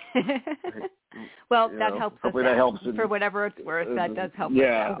 Well, that helps. Hopefully that helps. For whatever it's worth, that does help.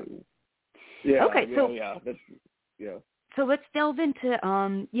 Yeah. Okay. Yeah. So let's delve into,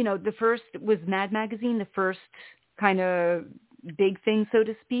 the first was Mad Magazine, the first kind of big thing, so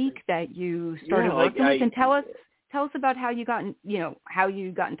to speak, that you started working with, and tell us about how you got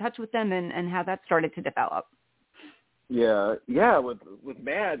in touch with them and how that started to develop. Yeah. With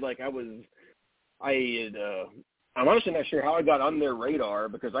Mad, I'm honestly not sure how I got on their radar,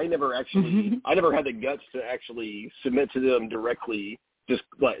 because I never actually, I never had the guts to actually submit to them directly, just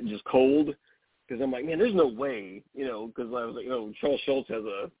cold, because I'm like, man, there's no way, because I was like, Charles Schultz has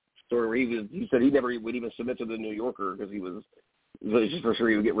a story where he said he never would even submit to the New Yorker because he was just for sure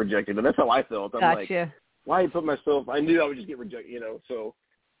he would get rejected, and that's how I felt. I'm like, why put myself? I knew I would just get rejected, so.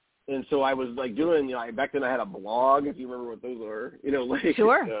 And so I was doing, back then I had a blog, if you remember what those are,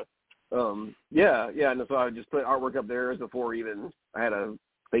 Sure. And so I just put artwork up there as before even I had a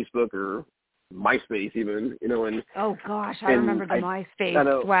Facebook or MySpace even, and oh gosh, I remember the MySpace. I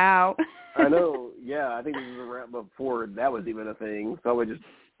know, wow. I know, yeah. I think this was around before that was even a thing. So I would just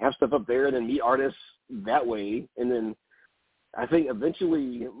have stuff up there and then meet artists that way, and then I think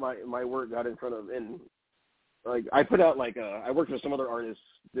eventually my work got in front of, and I put out I worked with some other artists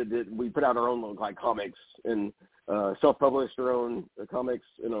that we put out our own comics and self-published our own comics,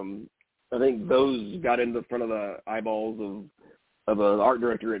 and I think those got into front of the eyeballs of an art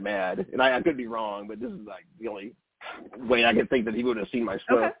director at Mad, and I could be wrong, but this is the only way I could think that he would have seen my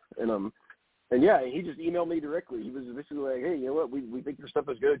stuff. Okay. And he just emailed me directly. He was basically like, hey, you know what, we think your stuff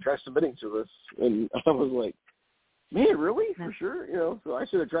is good, try submitting to us. And I was like, man, really? For sure? So I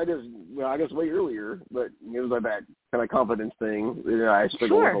should have tried this, I guess, way earlier, but it was that kind of confidence thing. I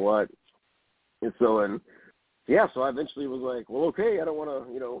struggled with a lot. And so, yeah, so I eventually was like, well, okay, I don't want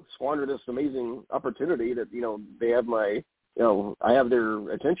to, squander this amazing opportunity that, they have my, I have their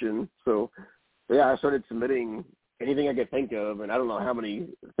attention. So, yeah, I started submitting anything I could think of, and I don't know how many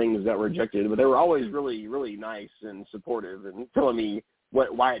things got rejected, but they were always really, really nice and supportive and telling me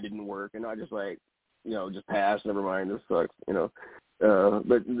why it didn't work, and I just like, just pass, never mind, this sucks,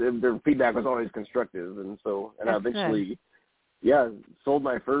 but their feedback was always constructive, and I eventually, sold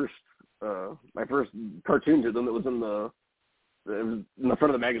my first cartoon to them. It was in the front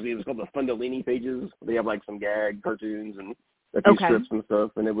of the magazine. It was called the Fundolini pages. They have like some gag cartoons and a few strips and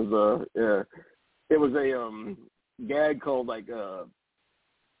stuff, and it was a gag called like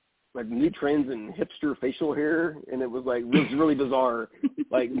new trends in hipster facial hair, and it was really bizarre,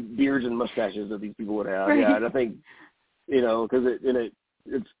 like beards and mustaches that these people would have. Right. Yeah, and I think because it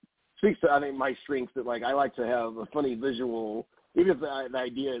speaks to, I think, my strengths that like I like to have a funny visual, even if the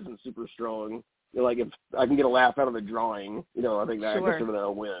idea isn't super strong. Like if I can get a laugh out of a drawing, I think that I consider that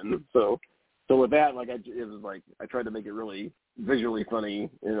a win. So with that, like it was like I tried to make it really visually funny,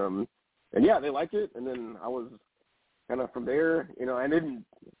 and yeah, they liked it, and then I was kind of from there, I didn't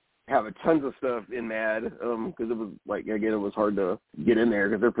have a tons of stuff in Mad because it was like, again, it was hard to get in there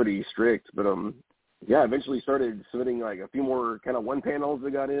because they're pretty strict, but I eventually started submitting like a few more kind of one panels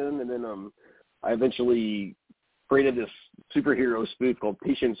that got in, and then I eventually created this superhero spoof called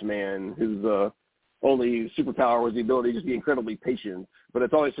Patience Man, whose only superpower was the ability to just be incredibly patient, but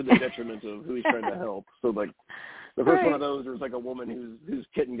it's always to the detriment of who he's trying to help. So like the first one of those, there was like a woman whose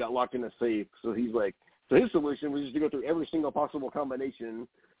kitten got locked in a safe, so he's like, so his solution was just to go through every single possible combination,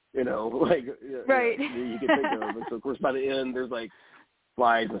 you could think of. And so of course by the end there's like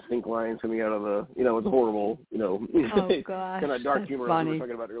slides and stink lines coming out of the, it's horrible, kind of dark humor like we were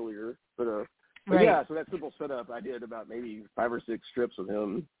talking about earlier. But yeah, so that simple setup I did about maybe 5 or 6 strips with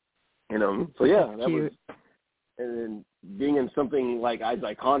him, so yeah, that was, and then being in something like as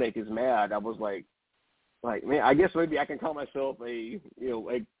iconic as Mad, I was like, man, I guess maybe I can call myself a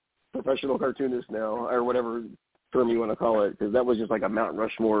professional cartoonist now, or whatever term you want to call it, because that was just like a Mount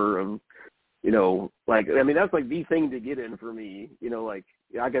Rushmore of, that's like the thing to get in for me,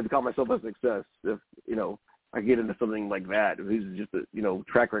 I could call myself a success if, I get into something like that. Who's just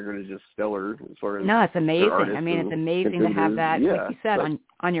track record is just stellar as far as. No, it's amazing. I mean, it's amazing to have that, like you said,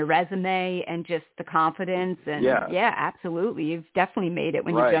 on your resume, and just the confidence, and yeah, absolutely, you've definitely made it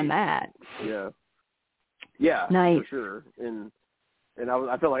when you've done that. Yeah, nice. For sure. And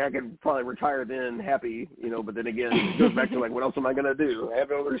I felt like I could probably retire then happy, but then again, it goes back to like, what else am I going to do? I have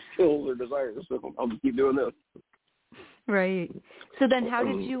no other skills or desires, so I'll just keep doing this. Right. So then how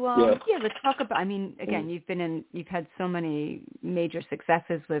did you, let's talk about, I mean, again, you've had so many major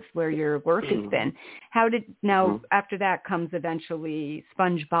successes with where your work has been. How did, after that comes eventually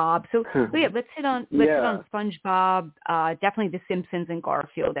SpongeBob. So let's hit on SpongeBob, definitely The Simpsons and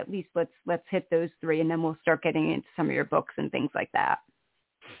Garfield. At least let's hit those 3, and then we'll start getting into some of your books and things like that.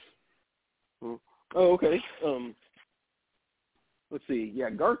 Oh, okay. Let's see. Yeah,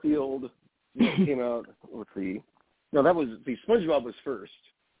 Garfield came out, let's see. No, SpongeBob was first.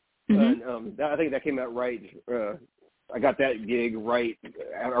 And I think that came out right. I got that gig right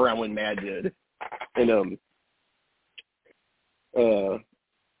around when Mad did. And,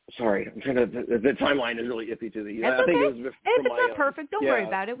 sorry, I'm trying to, the timeline is really iffy to the, I think it was if it's not perfect, don't worry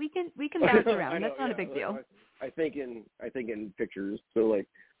about it. We can bounce around. That's not a big deal. I think in pictures. So like,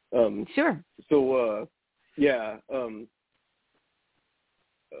 sure. So,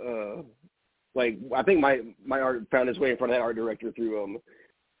 like I think my art found its way in front of that art director through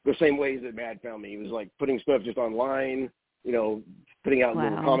the same ways that Mad found me. He was like putting stuff just online, putting out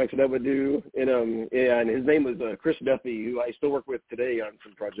little comics that I would do, and his name was Chris Duffy, who I still work with today on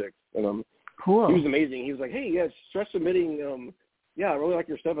some projects. And cool. He was amazing. He was like, hey, start submitting. I really like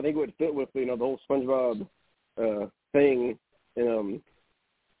your stuff. I think it would fit with the whole SpongeBob thing. And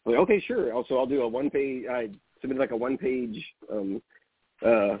like, okay, sure. Also, I'll do a 1-page. I submitted like a 1-page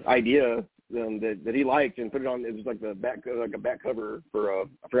idea that he liked, and put it on. It was like a back cover for I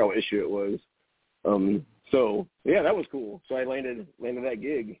forgot what issue it was. So yeah, that was cool. So I landed that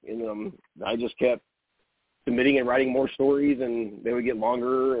gig, and I just kept submitting and writing more stories, and they would get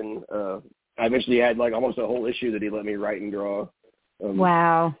longer, and I eventually had like almost a whole issue that he let me write and draw.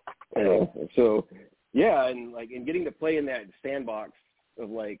 Wow. So yeah, and like and getting to play in that sandbox of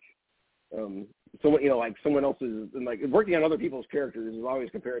like someone like someone else's, and like working on other people's characters is always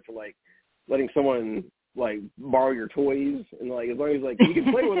compared to like letting someone like borrow your toys, and like as long as like you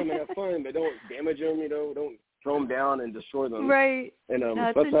can play with them and have fun, but don't damage them, don't throw them down and destroy them. Right. And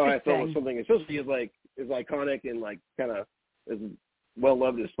that's how I felt with something, especially as iconic and like kind of as well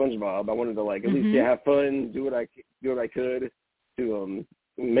loved as SpongeBob. I wanted to like at least have fun, do what I could to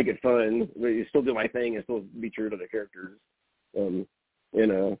make it fun, but still do my thing and still be true to the characters. And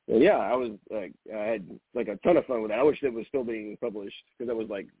yeah, I was like, I had like a ton of fun with it. I wish it was still being published because that was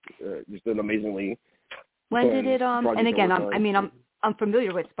like just an amazingly. When did it? And again, I'm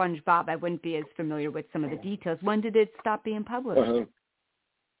familiar with SpongeBob. I wouldn't be as familiar with some of the details. When did it stop being published?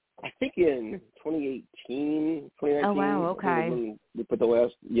 I think in 2018, 2019. Oh wow, okay. We put the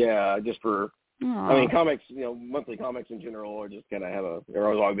last, just for. I mean, comics, monthly comics in general are just kind of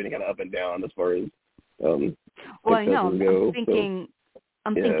always been kind of up and down as far as. Well, I know.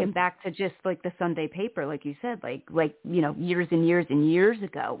 I'm thinking back to just like the Sunday paper, like you said, like years and years and years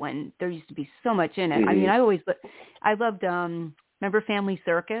ago when there used to be so much in it. I mean, I loved. Remember Family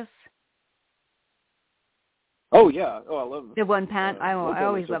Circus? Oh yeah, I love the one pan. I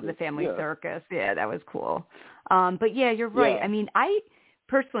always loved the Family Circus. Yeah, that was cool. But yeah, you're right. Yeah. I mean,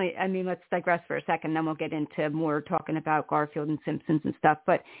 personally, let's digress for a second, then we'll get into more talking about Garfield and Simpsons and stuff.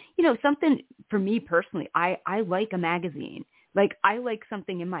 But, something for me personally, I like a magazine. Like, I like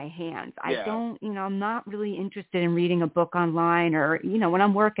something in my hands. I don't, I'm not really interested in reading a book online or, when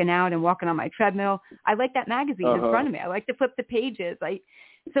I'm working out and walking on my treadmill, I like that magazine in front of me. I like to flip the pages.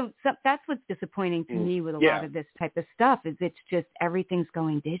 So that's what's disappointing to me with a lot of this type of stuff is it's just everything's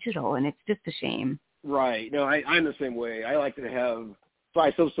going digital, and it's just a shame. Right. No, I'm the same way. I like to have. So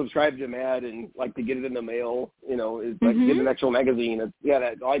I still subscribe to Mad and like to get it in the mail. It's like get an actual magazine.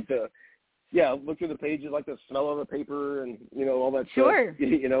 I like to. Yeah, look through the pages, like the smell of the paper, and all that stuff.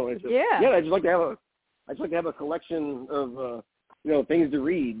 It's just, I just like to have a collection of things to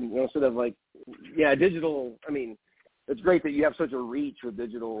read. Instead of like, digital. I mean, it's great that you have such a reach with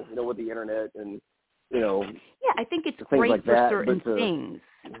digital, with the internet and Yeah, I think it's great like for certain things,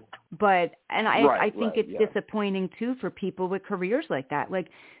 but I think it's disappointing too for people with careers like that. Like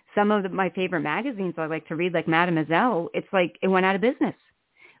some of my favorite magazines I like to read, like Mademoiselle. It's like it went out of business.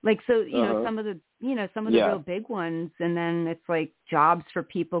 Like, so, some of the real big ones, and then it's like jobs for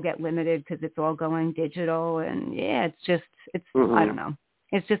people get limited because it's all going digital. And it's I don't know.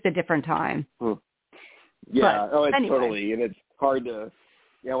 It's just a different time. Yeah. But, anyway. Totally. And it's hard to,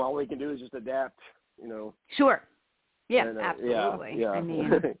 all we can do is just adapt, Sure. Yeah, and, absolutely. Yeah. I mean,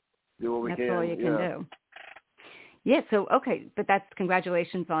 do what we can. That's all you can do. Yeah, so, okay, but that's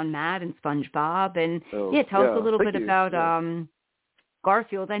congratulations on Mad and SpongeBob. And, tell us a little bit about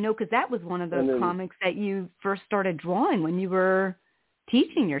Garfield. I know because that was one of those comics that you first started drawing when you were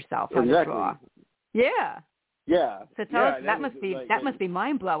teaching yourself how to draw. Yeah. Yeah. So tell us, that must be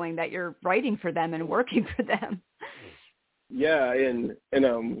mind blowing that you're writing for them and working for them. Yeah,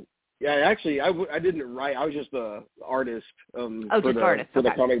 actually I didn't write. I was just the artist for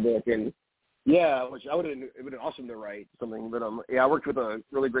the comic book, and which it would have been awesome to write something. But I worked with a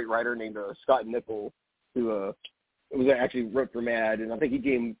really great writer named Scott Nickel, who was actually wrote for Mad, and I think he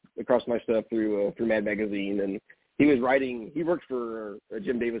came across my stuff through Mad magazine, and he was writing. He worked for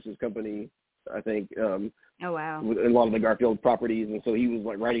Jim Davis's company, I think. Oh wow! With a lot of the Garfield properties, and so he was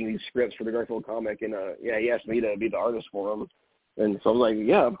like writing these scripts for the Garfield comic, and he asked me to be the artist for him, and so I was like,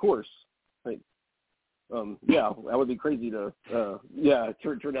 yeah, of course. Like, that would be crazy to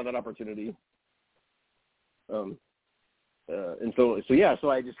turn down that opportunity. And so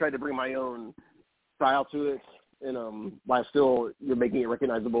I just tried to bring my own style to it. And while still you're making it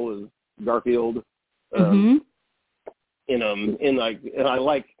recognizable as Garfield, and I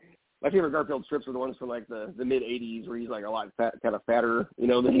like my favorite Garfield strips are the ones from like the mid '80s where he's like a lot kind of fatter,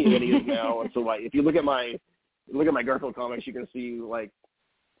 than he is now. And so like if you look at my Garfield comics, you can see like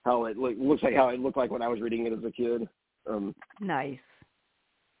how it looks like how it looked like when I was reading it as a kid. Nice.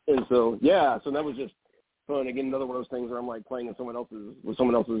 And so so that was just fun. Again, another one of those things where I'm like playing with someone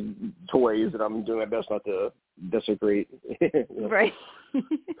else's toys that I'm doing my best not to desecrate. Right.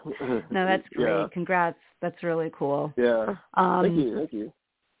 No, that's great. Yeah. Congrats. That's really cool. Yeah. Thank you.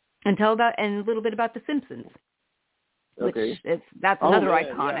 And tell a little bit about The Simpsons. Okay. That's another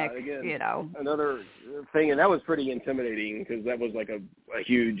iconic, Another thing, and that was pretty intimidating because that was like a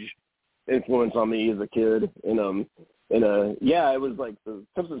huge influence on me as a kid. It was like the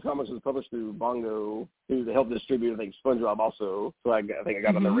Simpsons comics was published through Bongo, who helped distribute, I think, SpongeBob also. So I think I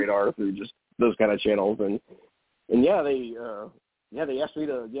got on the radar through just those kind of channels. They asked me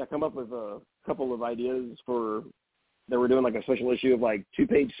to come up with a couple of ideas for. They were doing like a special issue of like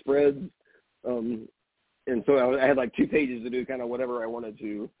 2-page spreads, and so I had like 2 pages to do kind of whatever I wanted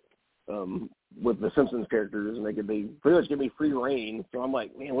to with the Simpsons characters, and they pretty much give me free reign. So I'm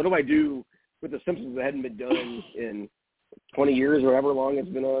like, man, what do I do with the Simpsons that hadn't been done in 20 years or however long it's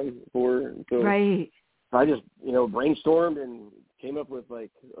been on for? So right. I just brainstormed and came up with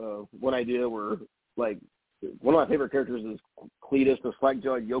like one idea where like one of my favorite characters is Cletus, the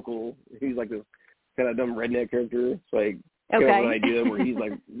slack-jawed yokel. He's like this kind of dumb redneck character. So I came up with an idea where he's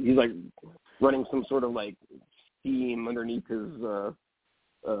like running some sort of like scheme underneath his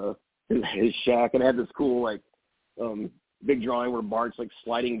shack, and I had this cool like big drawing where Bart's like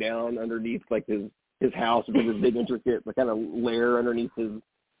sliding down underneath like his house with this big intricate kind of lair underneath his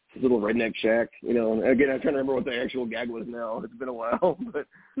little redneck shack, you know. And again, I'm trying to remember what the actual gag was now. It's been a while, but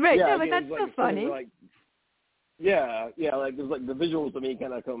right, yeah, no, but that's so funny. Like, yeah, like there's like the visuals to me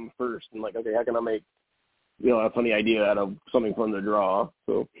kind of come first, and like, okay, how can I make, you know, a funny idea out of something fun to draw?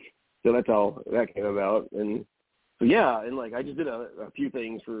 So that's how that came about. And so yeah, and like I just did a few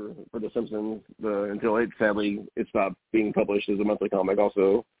things for The Simpsons until it sadly stopped being published as a monthly comic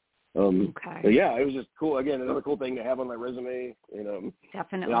also. But yeah, it was just cool. Again, another cool thing to have on my resume, and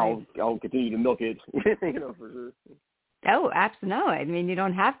definitely, and I'll continue to milk it, you know, for sure. Oh, absolutely. No, I mean, you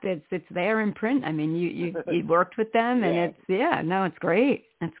don't have to. It's there in print. I mean, you worked with them, and it's great.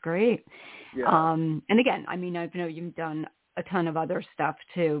 That's great. Yeah. And again, I mean, I know you've done a ton of other stuff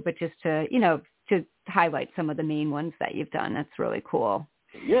too, but just to highlight some of the main ones that you've done, that's really cool.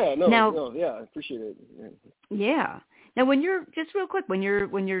 Yeah. I appreciate it. Yeah. Now, when you're just real quick, when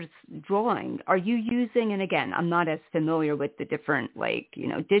you're drawing, are you using? And again, I'm not as familiar with the different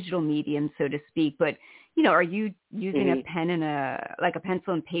digital mediums, so to speak, but are you using a pen and a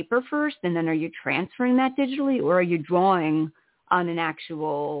pencil and paper first, and then are you transferring that digitally, or are you drawing on an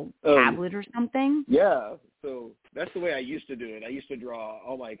actual tablet or something? Yeah. So that's the way I used to do it. I used to draw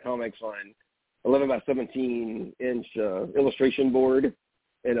all my comics on 11 by 17 inch illustration board.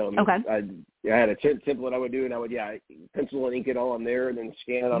 And I had a template I would do, and I would pencil and ink it all on there, and then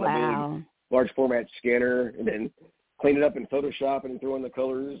scan it on a big large format scanner, and then clean it up in Photoshop and throw in the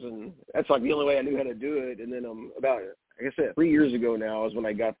colors, and that's like the only way I knew how to do it. And then about, like I said, 3 years ago now is when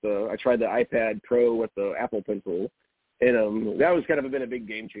I tried the iPad Pro with the Apple Pencil, and that was kind of been a big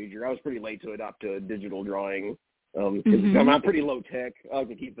game changer. I was pretty late to adopt to digital drawing. I'm pretty low tech. I like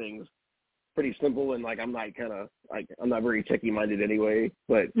to keep things pretty simple, and like I'm not very techie minded anyway.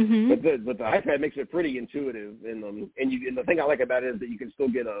 But the iPad makes it pretty intuitive, and the thing I like about it is that you can still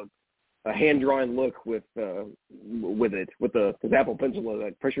get a hand drawn look with it. With Apple Pencil is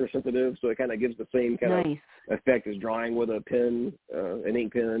like pressure sensitive, so it kind of gives the same kind of effect as drawing with a pen, an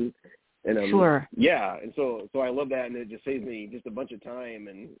ink pen. And yeah, and so I love that, and it just saves me just a bunch of time,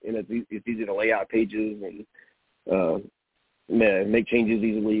 and it's easy to lay out pages and make changes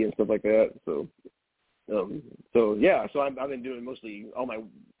easily and stuff like that. So I've been doing mostly all my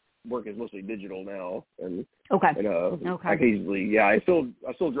work is mostly digital now, and I occasionally I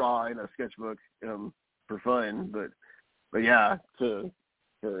still draw in a sketchbook for fun, but yeah,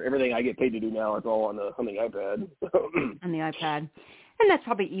 for everything I get paid to do now, it's all on the iPad. On the iPad. And that's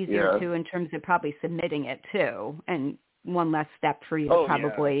probably easier too in terms of probably submitting it too, and one less step for you to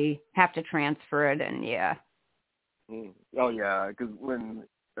probably have to transfer it, and Oh yeah, because when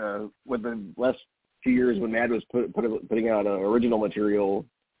with the last few years when Mad was putting out original material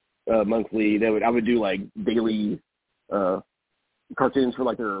monthly, I would do like daily cartoons for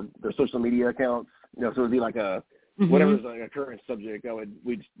like their social media accounts. So it would be like whatever's like a current subject.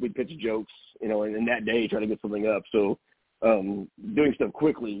 We'd pitch jokes, and that day try to get something up. So doing stuff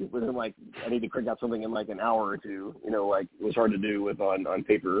quickly wasn't like I need to crank out something in like an hour or two. Like it was hard to do with on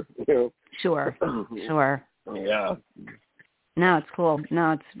paper. Sure. Yeah. No, it's cool.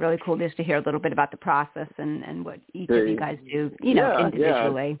 No, it's really cool just to hear a little bit about the process and what each of you guys do,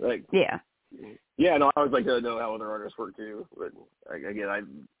 individually. Yeah, no, I always like to know how other artists work too. But again,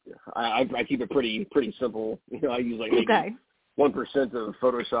 I keep it pretty simple. I use like maybe 1% of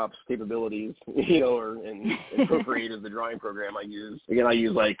Photoshop's capabilities, and Procreate is the drawing program I use. Again, I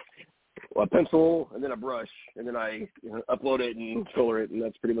use like a pencil and then a brush, and then I upload it and color it, and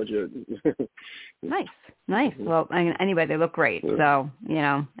that's pretty much it. Nice. Well, anyway, they look great. So,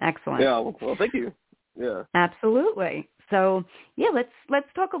 excellent. Yeah. Well, thank you. Yeah. Absolutely. So, let's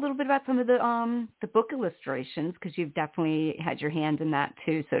talk a little bit about some of the book illustrations, because you've definitely had your hand in that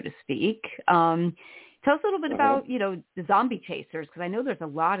too, so to speak. Tell us a little bit about, the zombie chasers, because I know there's a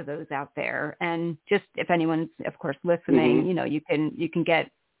lot of those out there. And just if anyone's, of course, listening, you can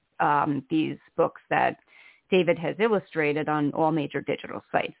get these books that David has illustrated on all major digital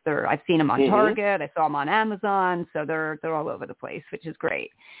sites. I've seen them on Target. I saw them on Amazon. So they're all over the place, which is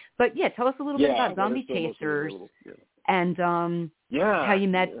great. But tell us a little bit about zombie chasers and how you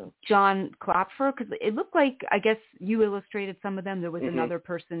met John Klopfer, because it looked like, I guess you illustrated some of them. There was another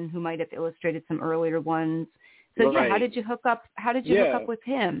person who might have illustrated some earlier ones. So how did you hook up? How did you hook up with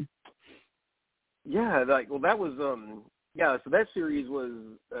him? Yeah, that was Yeah, so that series was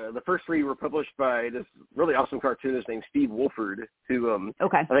the first 3 were published by this really awesome cartoonist named Steve Wolford, who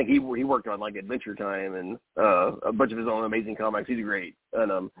I think he worked on like Adventure Time and a bunch of his own amazing comics. He's great,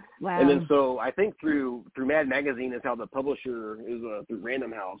 and wow. And then so I think through Mad Magazine is how the publisher is through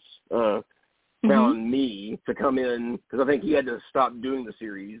Random House found me to come in, because I think he had to stop doing the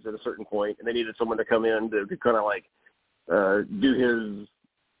series at a certain point, and they needed someone to come in to kind of like do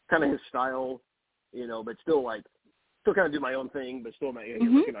his style, but still kind of do my own thing, but still make it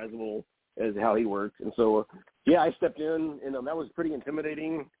recognizable as how he worked. And so, I stepped in, and that was pretty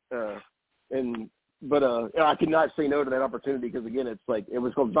intimidating. But I could not say no to that opportunity, because again, it's like, it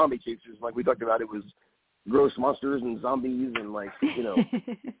was called Zombie Chasers. Like we talked about, it was gross monsters and zombies and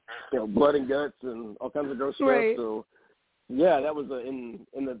blood and guts and all kinds of gross stuff. Right. So that was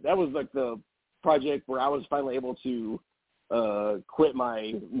that was like the project where I was finally able to quit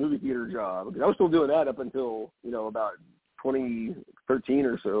my movie theater job, because I was still doing that up until about 2013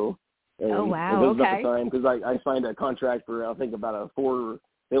 or so. And, oh wow! And okay. At the time, because I signed a contract for I think about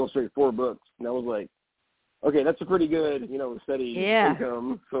they illustrated 4 books, and I was like, okay, that's a pretty good steady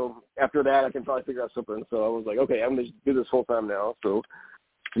income. So after that, I can probably figure out something. So I was like, okay, I'm gonna do this full time now. So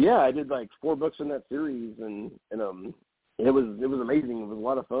I did like 4 books in that series, and it was amazing. It was a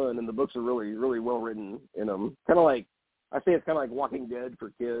lot of fun, and the books are really really well written, and kind of like. I say it's kind of like Walking Dead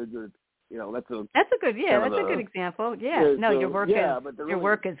for kids, or that's a good example. Yeah, no, your work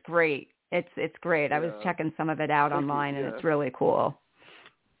is great. It's great. Yeah. I was checking some of it out online, and it's really cool.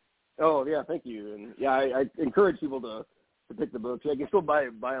 Oh yeah, thank you. And I encourage people to pick the books. You can still buy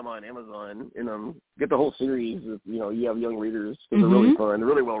them on Amazon, and get the whole series if you have young readers, because they're really fun. They're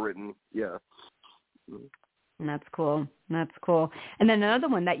really well written. Yeah. That's cool. And then another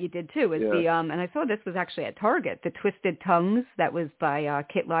one that you did too is the and I saw this was actually at Target, the Twisted Tongues, that was by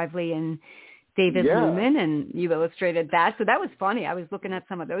Kit Lively and David Newman, and you illustrated that. So that was funny. I was looking at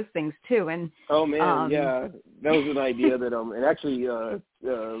some of those things too, and oh man, that was an idea that and actually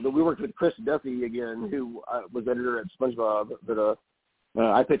we worked with Chris Duffy again, who was editor at SpongeBob. But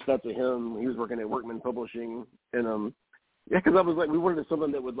I pitched that to him. He was working at Workman Publishing, and because I was like, we wanted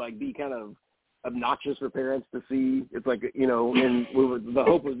something that would like be kind of obnoxious for parents to see. It's like, and the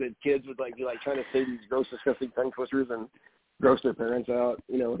hope was that kids would be trying to say these gross, disgusting tongue twisters and gross their parents out.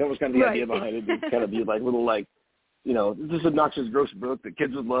 That was kind of the idea behind it. To kind of be like little this obnoxious, gross book that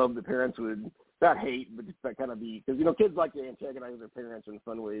kids would love, that parents would not hate, but just that kind of be, because kids like to antagonize their parents in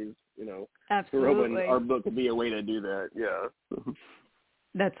fun ways. Absolutely. So we're hoping our book could be a way to do that. Yeah.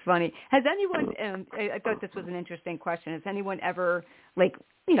 That's funny. Has anyone, I thought this was an interesting question, has anyone ever,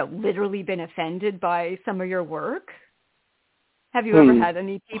 literally been offended by some of your work? Have you ever had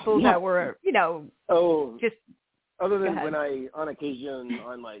any people that were, just... Other than when I, on occasion,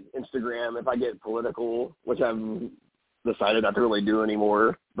 on Instagram, if I get political, which I've decided not to really do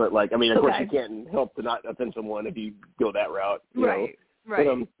anymore, but of course you can't help to not offend someone if you go that route. You know? Right.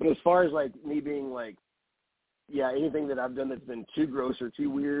 But as far as me being anything that I've done that's been too gross or too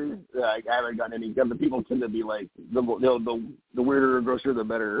weird, I haven't gotten any. The people tend to be the weirder or grosser the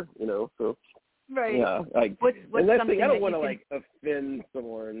better, So right. Yeah. What's and that's the thing. I don't want to offend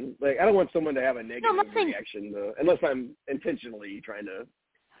someone. I don't want someone to have a negative reaction, unless I'm intentionally trying to.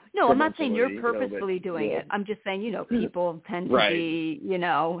 No, I'm not saying you're purposefully doing it. I'm just saying, people tend to be,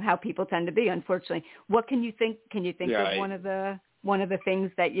 how people tend to be. Unfortunately, what can you think? Can you think of one of the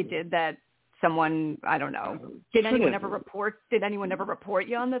things that you did that someone, I don't know, did anyone ever report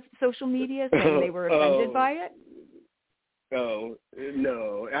you on the social media saying they were offended by it? Oh,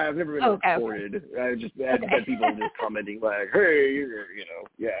 no, I've never been reported. I just had people just commenting hey,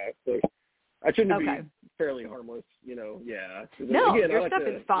 So I shouldn't be fairly harmless, No, again, your stuff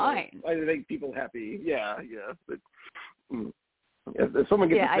is fine. I make people happy. But if someone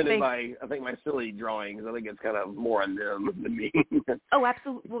gets offended by, I think, my silly drawings, I think it's kind of more on them than me. Oh,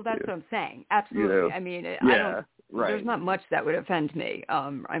 absolutely. Well, that's what I'm saying. Absolutely. I mean, I don't. There's not much that would offend me.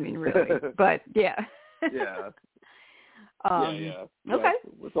 Really, but yeah. Okay.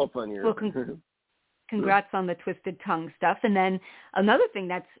 It's all fun here. Well, congrats on the Twisted Tongue stuff. And then another thing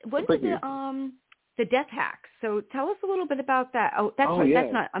the death hacks. So tell us a little bit about that.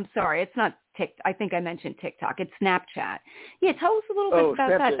 That's not, I'm sorry, it's not TikTok. I think I mentioned TikTok. It's Snapchat. Yeah, tell us a little bit about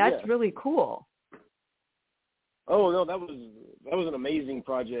Snapchat, that. That's really cool. Oh, no, that was an amazing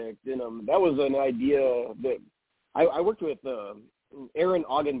project. And that was an idea that I worked with Aaron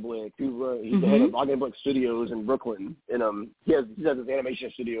Augenblick, who he's the head of Augenblick Studios in Brooklyn. And he has this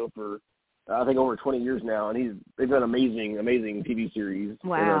animation studio for, I think, over 20 years now. And they've done amazing TV series.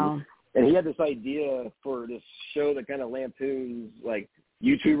 Wow. And he had this idea for this show that kind of lampoons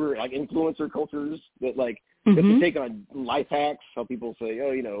YouTuber, like influencer cultures that like have to take on life hacks. How people say,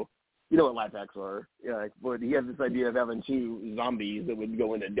 oh, you know what life hacks are. Yeah, like, but he has this idea of having two zombies that would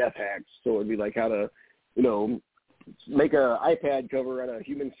go into death hacks. So it'd be like how to, you know, make a iPad cover out of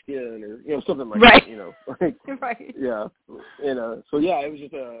human skin, or you know, something like that. You know, like, right. Yeah, and so yeah, it was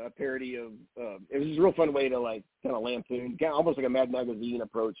just a parody of. It was just a real fun way to like kind of lampoon, almost like a Mad Magazine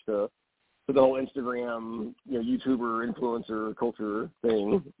approach to the whole Instagram, you know, YouTuber influencer culture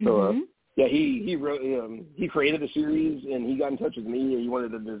thing. So yeah, he wrote, he created the series, and he got in touch with me, and he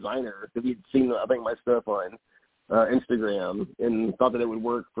wanted a designer because he'd seen, I think, my stuff on Instagram and thought that it would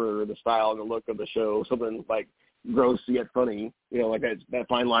work for the style and the look of the show, something like gross yet funny, you know, like that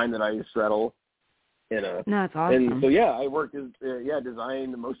fine line that I straddle. And no, it's awesome. And so yeah, I worked as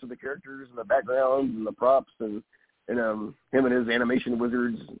designed most of the characters and the backgrounds and the props, and him and his animation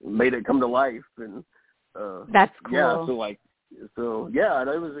wizards made it come to life. And that's cool. Yeah, so yeah,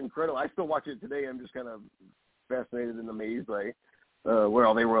 it was incredible. I still watch it today. I'm just kind of fascinated and amazed by what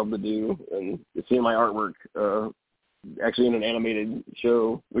all they were able to do, and seeing my artwork actually in an animated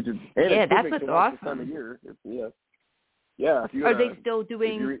show, which is that's what's awesome. This time of year. Yeah. Are they still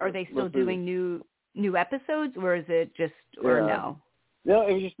doing new episodes, or is it just no? No,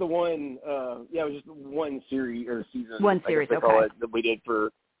 it was just the one. It was just one series or season. One series, I guess they call it, that we did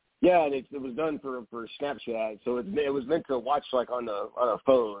for. Yeah, and it was done for Snapchat, so it was meant to watch like on a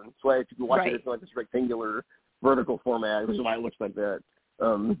phone. So I could watch it in like this rectangular vertical format, which is why it looks like that.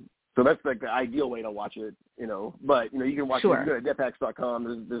 So that's like the ideal way to watch it, you know. But you know, you can watch it. You can go to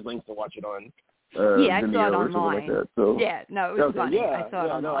jetpacks.com. There's links to watch it on. I Vimeo saw it or online. Like that. So, it was funny. I saw it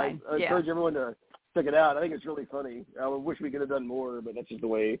online. I encourage everyone to check it out. I think it's really funny. I wish we could have done more, but that's just the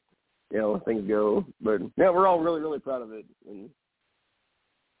way, you know, things go. But yeah, we're all really, really proud of it. And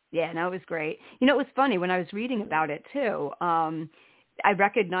yeah, no, it was great. You know, it was funny when I was reading about it too. I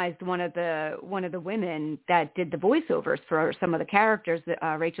recognized one of the women that did the voiceovers for some of the characters,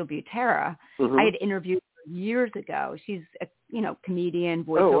 Rachel Butera. I had interviewed her years ago. She's a comedian,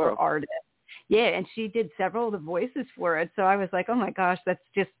 voiceover artist. Yeah, and she did several of the voices for it. So I was like, oh my gosh,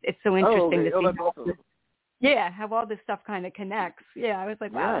 it's so interesting to see. That's awesome. Yeah, how all this stuff kind of connects. Yeah, I was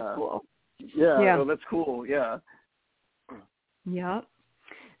like, wow, that's cool. Yeah, well, that's cool. Yeah. Yep.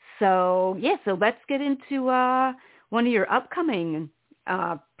 So let's get into one of your upcoming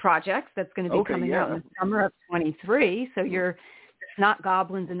projects that's going to be coming out in the summer of 23. So you're Snot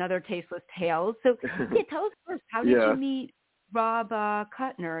Goblins and Other Tasteless Tales. So tell us first, how did you meet Rob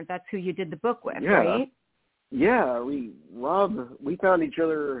Kuttner? That's who you did the book with, right? Yeah, we found each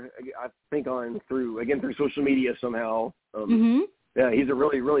other, I think, through social media somehow. Yeah, he's a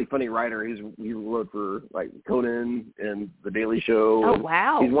really, really funny writer. He wrote for like Conan and The Daily Show. Oh,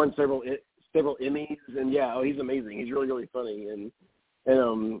 wow. He's won several Emmys, and he's amazing. He's really, really funny. And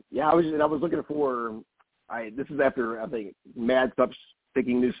I was looking for. This is after I think Mad stopped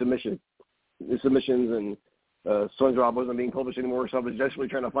taking new submissions, and SpongeBob wasn't being published anymore. So I was desperately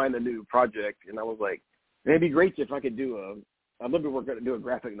trying to find a new project, and I was like, it'd be great if I could I'd love to do a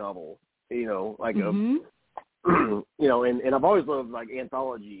graphic novel, you know, like you know, and I've always loved like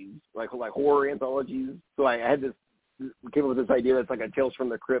anthologies, like horror anthologies. So I came up with this idea that's like a Tales from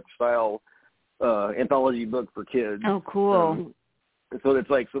the Crypt style anthology book for kids. Oh, cool. So it's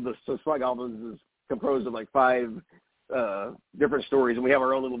like so Snot Goblins is composed of like 5 different stories, and we have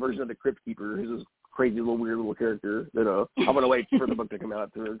our own little version of the Crypt Keeper, who's this crazy little weird little character that I'm gonna wait for the book to come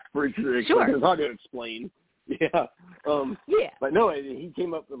out for it to sure. It's hard to explain. Yeah. But no, he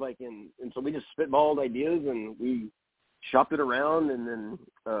came up with and so we just spitballed ideas and we shopped it around, and then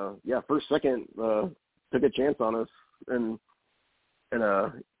first second took a chance on us, and I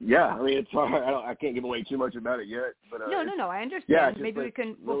mean, it's hard. I can't give away too much about it yet, but no, I understand. Maybe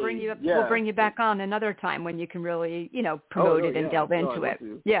we'll bring you up. We'll bring you back on another time when you can really promote it and delve into it.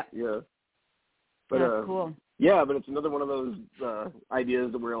 Yeah. But that's cool. Yeah, but it's another one of those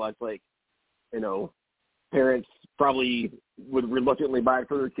ideas that we're like parents probably would reluctantly buy it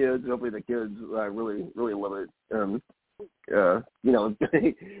for their kids. Hopefully the kids really, really love it. Because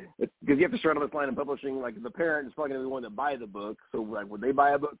you have to start on this line of publishing. Like the parent is probably going to be the one to buy the book. So like, would they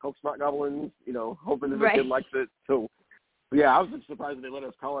buy a book called Snot Goblins? Hoping that the kid likes it. So yeah, I was just surprised that they let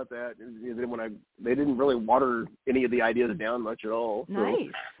us call it that. They didn't really water any of the ideas down much at all. Nice.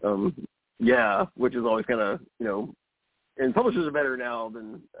 So, which is always kind of and publishers are better now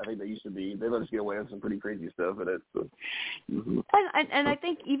than I think they used to be. They let us get away with some pretty crazy stuff in it. So. And I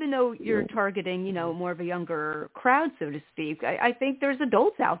think even though you're targeting, more of a younger crowd, so to speak, I think there's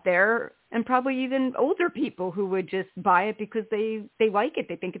adults out there and probably even older people who would just buy it because they like it.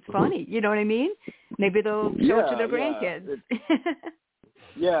 They think it's funny. You know what I mean? Maybe they'll show it to their grandkids.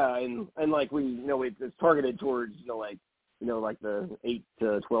 Yeah, and like it's targeted towards like the 8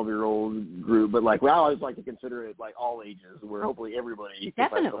 to 12-year-old group, but like we always like to consider it like all ages, where hopefully everybody can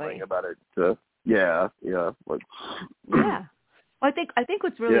find something about it. Yeah. Like, yeah. Well, I think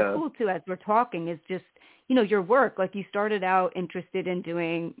what's really cool too, as we're talking, is just your work. Like you started out interested in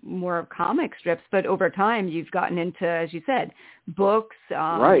doing more comic strips, but over time you've gotten into, as you said, books.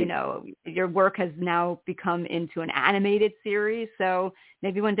 Right. Your work has now become into an animated series. So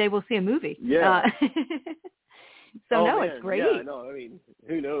maybe one day we'll see a movie. Yeah. It's great. Yeah, no, I mean,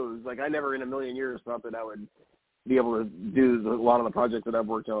 who knows? Like I never in a million years thought that I would be able to do a lot of the projects that I've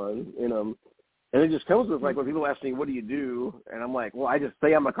worked on. And it just comes with, like, when people ask me, what do you do? And I'm like, well, I just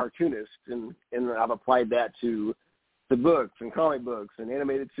say I'm a cartoonist, and I've applied that to books and comic books and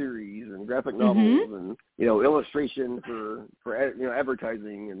animated series and graphic novels and, illustration for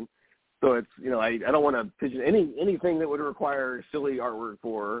advertising. And so it's, I don't want to pigeon anything that would require silly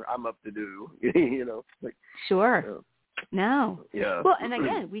artwork I'm up to do, Like, sure. No. Yeah. Well, and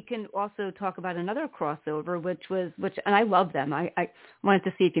again, we can also talk about another crossover, which and I love them. I wanted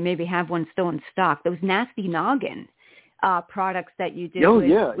to see if you maybe have one still in stock. Those Nasty Noggin products that you did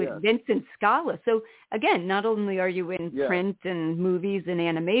with Vincent Scala. So again, not only are you in print and movies and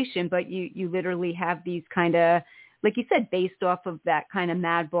animation, but you literally have these kind of, like you said, based off of that kind of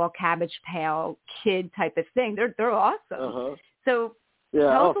Madball, Cabbage Pail kid type of thing. They're awesome. Uh-huh. So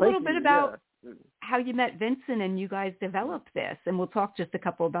tell us a little bit about Yeah. how you met Vincent and you guys developed this, and we'll talk just a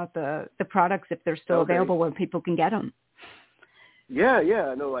couple about the products if they're still available where people can get them.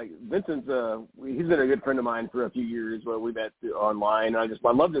 Yeah. No, like Vincent's, he's been a good friend of mine for a few years. Where we met online. I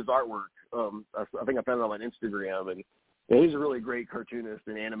loved his artwork. I think I found it on Instagram, and he's a really great cartoonist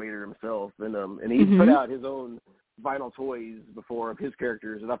and animator himself. And he's put out his own vinyl toys before of his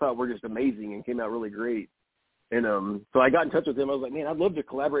characters, and I thought were just amazing and came out really great. And so I got in touch with him. I was like, man, I'd love to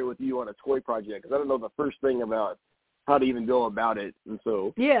collaborate with you on a toy project because I don't know the first thing about how to even go about it. And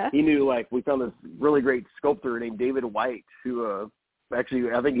so he knew, like, we found this really great sculptor named David White who actually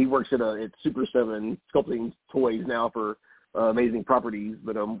I think he works at Super 7 sculpting toys now for Amazing Properties.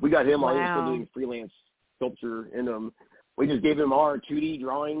 But we got him on still doing freelance sculpture. And we just gave him our 2D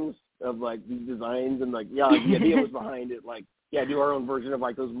drawings of, like, these designs. And, like, the idea was behind it, like, do our own version of,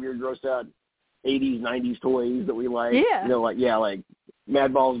 like, those weird grossed out 80s, 90s toys that we like, like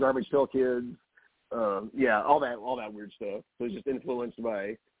Madballs, Garbage Pail Kids, all that weird stuff. So it's just influenced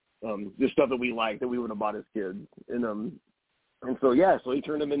by the stuff that we like that we would have bought as kids. And so he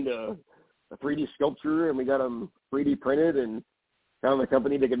turned them into a 3D sculpture, and we got them 3D printed and found a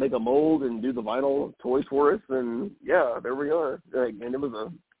company that could make a mold and do the vinyl toys for us. And there we are. And it was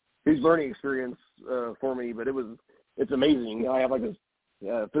a huge learning experience for me, but it's amazing. I have like this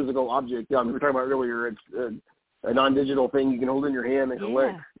physical object. We were talking about earlier. It's a non-digital thing you can hold in your hand and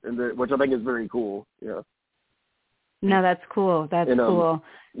collect, which I think is very cool. Yeah. No, that's cool. That's cool.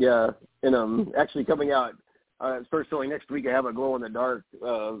 Yeah, and actually coming out, starts selling next week. I have a glow-in-the-dark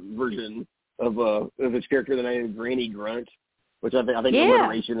version of its character that I named Granny Grunt, which I think the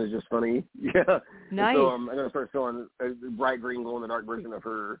alliteration is just funny. Yeah. Nice. So I'm going to start selling a bright green glow-in-the-dark version of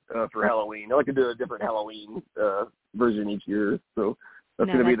her for Halloween. I like to do a different Halloween version each year, so that's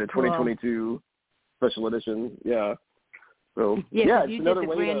going to be the 2022 special edition. Yeah. So it's another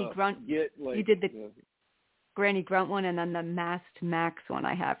way to get, like, you did the Granny Grunt one, and then the Masked Max one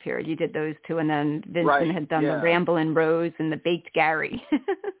I have here. You did those two, and then Vincent had done the Ramblin' Rose and the Baked Gary.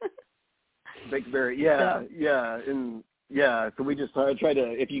 Baked Berry, and so we just try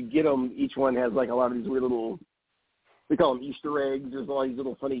to, if you get them, each one has like a lot of these weird little, we call them Easter eggs. There's all these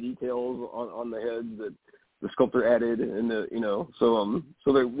little funny details on the heads that the sculptor added, and so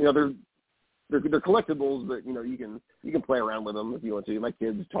they're collectibles, but you can play around with them if you want to. My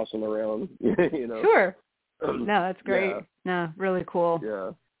kids toss them around, Sure. No, that's great. Yeah. No, really cool.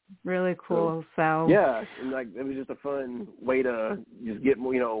 Yeah. Really cool. So and like it was just a fun way to just get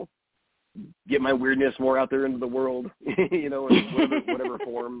get my weirdness more out there into the world, in whatever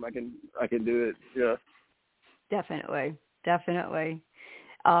form I can do it. Yeah. Definitely.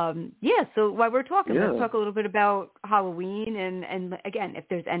 So while we're talking, let's talk a little bit about Halloween, and again, if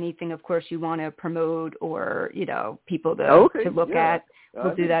there's anything, of course, you want to promote or people to look at,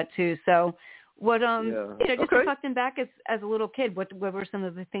 we'll do that too. So what just reflecting back as a little kid, what were some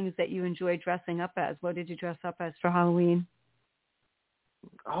of the things that you enjoyed dressing up as? What did you dress up as for Halloween?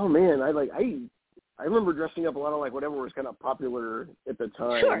 Oh man, I remember dressing up a lot of like whatever was kind of popular at the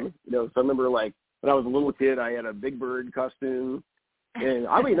time. Sure. So I remember like when I was a little kid, I had a Big Bird costume. And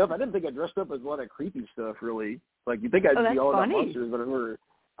oddly enough, I didn't think I dressed up as a lot of creepy stuff, really. Like, you think I'd be all about monsters, but I remember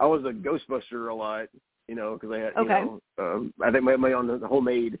I was a Ghostbuster a lot. you know, because I had, you know, I think my on the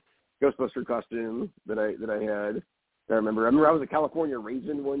homemade Ghostbuster costume that I had. I remember I was a California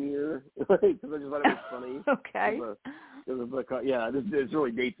raisin one year because I just thought it was funny. Okay. This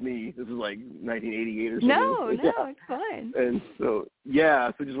really dates me. This is like 1988 or something. No, it's fine. And so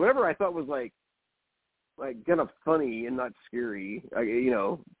so just whatever I thought was like kind of funny and not scary, you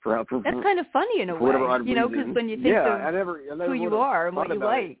know, for that's kind of funny in a way, you know, because when you think of I never who you are and what you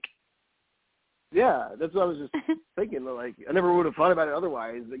like. Yeah, that's what I was just thinking. Like, I never would have thought about it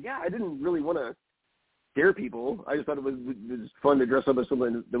otherwise. But yeah, I didn't really want to scare people. I just thought it was fun to dress up as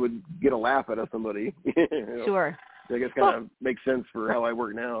something that would get a laugh out of somebody. You know? Sure. So I guess kind of makes sense for how I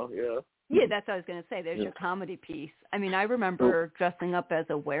work now. Yeah. Yeah, that's what I was going to say. There's your comedy piece. I mean, I remember dressing up as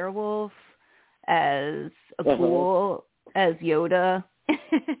a werewolf, as a ghoul, as Yoda.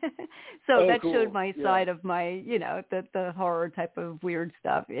 So that showed my side of my, you know, the horror type of weird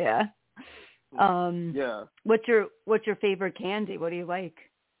stuff. Yeah. What's your favorite candy? What do you like?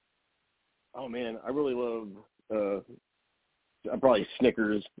 Oh man, I really love probably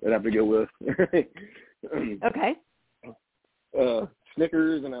Snickers. I'd have to go with. Okay.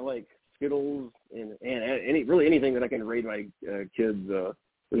 Snickers, and I like Skittles, and anything that I can raid my kids. There's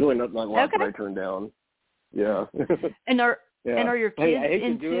really not a lot that I turn down. Yeah. And are your kids I hate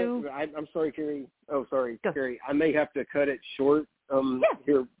into? To do it. I'm sorry, Kerri. Oh, sorry, Kerri. I may have to cut it short.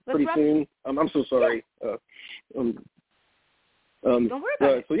 Here pretty soon. I'm so sorry. Don't worry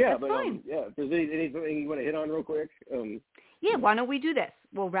about it. So yeah, that's fine. if there's anything you want to hit on real quick. Why don't we do this?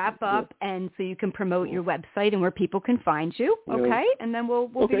 We'll wrap up, and so you can promote your website and where people can find you. Okay, and then we'll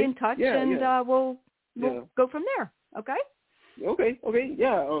be in touch, we'll go from there. Okay. Okay.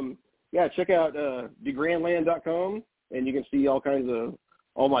 Yeah. Check out DeGrandland.com, and you can see all kinds of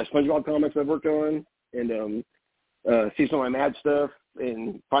all my SpongeBob comics I've worked on, and see some of my mad stuff,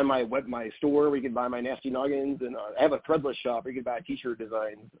 and find my store where you can buy my nasty noggins, and I have a threadless shop where you can buy T-shirt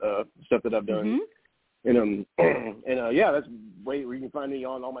designs, stuff that I've done, and that's where you can find me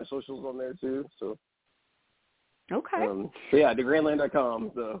on all my socials on there too. So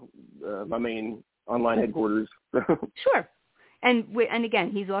DeGrandland.com, my main online headquarters. Sure. And again,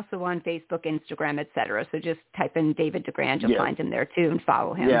 he's also on Facebook, Instagram, etc. So just type in David DeGrand, you'll find him there too, and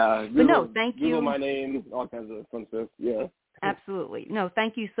follow him. Yeah. Thank you. Google my name, all kinds of fun stuff. Yeah. Absolutely. No,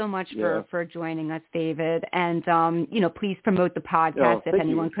 thank you so much for joining us, David. And please promote the podcast if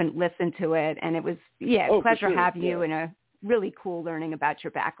anyone couldn't listen to it. And it was a pleasure having you, and a really cool learning about your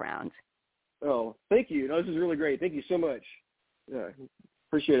background. Oh, thank you. No, this is really great. Thank you so much. Yeah,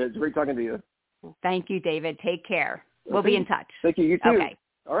 appreciate it. It's great talking to you. Thank you, David. Take care. We'll be in touch. Thank you. You too. Okay.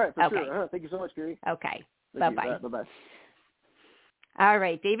 All right. For sure. Thank you so much, Kerri. Okay. Bye-bye. Bye-bye. All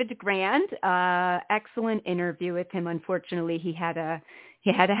right. David DeGrand, excellent interview with him. Unfortunately, he had to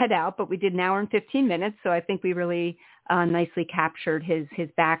head out, but we did an hour and 15 minutes. So I think we really nicely captured his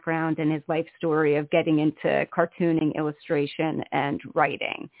background and his life story of getting into cartooning, illustration, and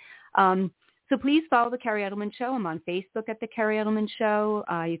writing. So please follow The Kerri Edelman Show. I'm on Facebook at The Kerri Edelman Show.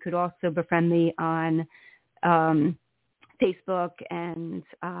 You could also befriend me on Facebook and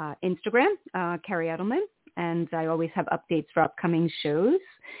Instagram, Kerri Edelman, and I always have updates for upcoming shows.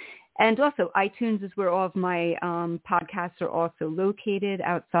 And also iTunes is where all of my podcasts are also located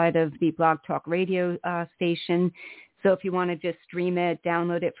outside of the Blog Talk Radio station. So if you want to just stream it,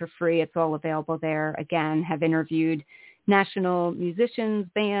 download it for free, it's all available there. Again, have interviewed national musicians,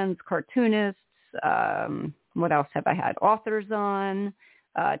 bands, cartoonists. What else have I had? Authors on.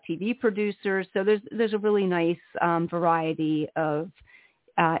 TV producers. So there's a really nice variety of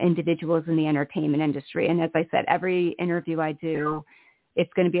individuals in the entertainment industry. And as I said, every interview I do,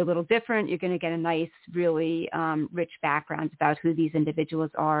 it's going to be a little different. You're going to get a nice, really rich background about who these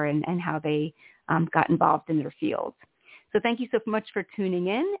individuals are and how they got involved in their fields. So thank you so much for tuning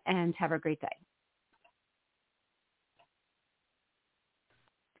in, and have a great day.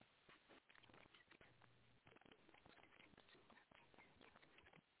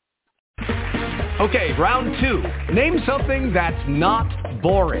 Okay, round two. Name something that's not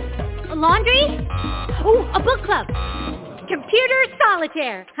boring. A laundry? Ooh, a book club. Computer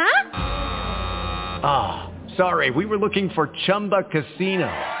solitaire, huh? Ah, sorry, we were looking for Chumba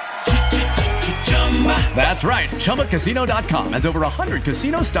Casino. That's right, ChumbaCasino.com has over 100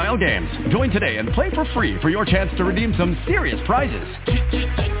 casino-style games. Join today and play for free for your chance to redeem some serious prizes.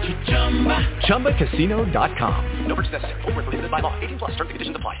 ChumbaCasino.com. No purchase necessary. Void where prohibited by law. 18+ terms and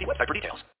conditions apply. See website for details.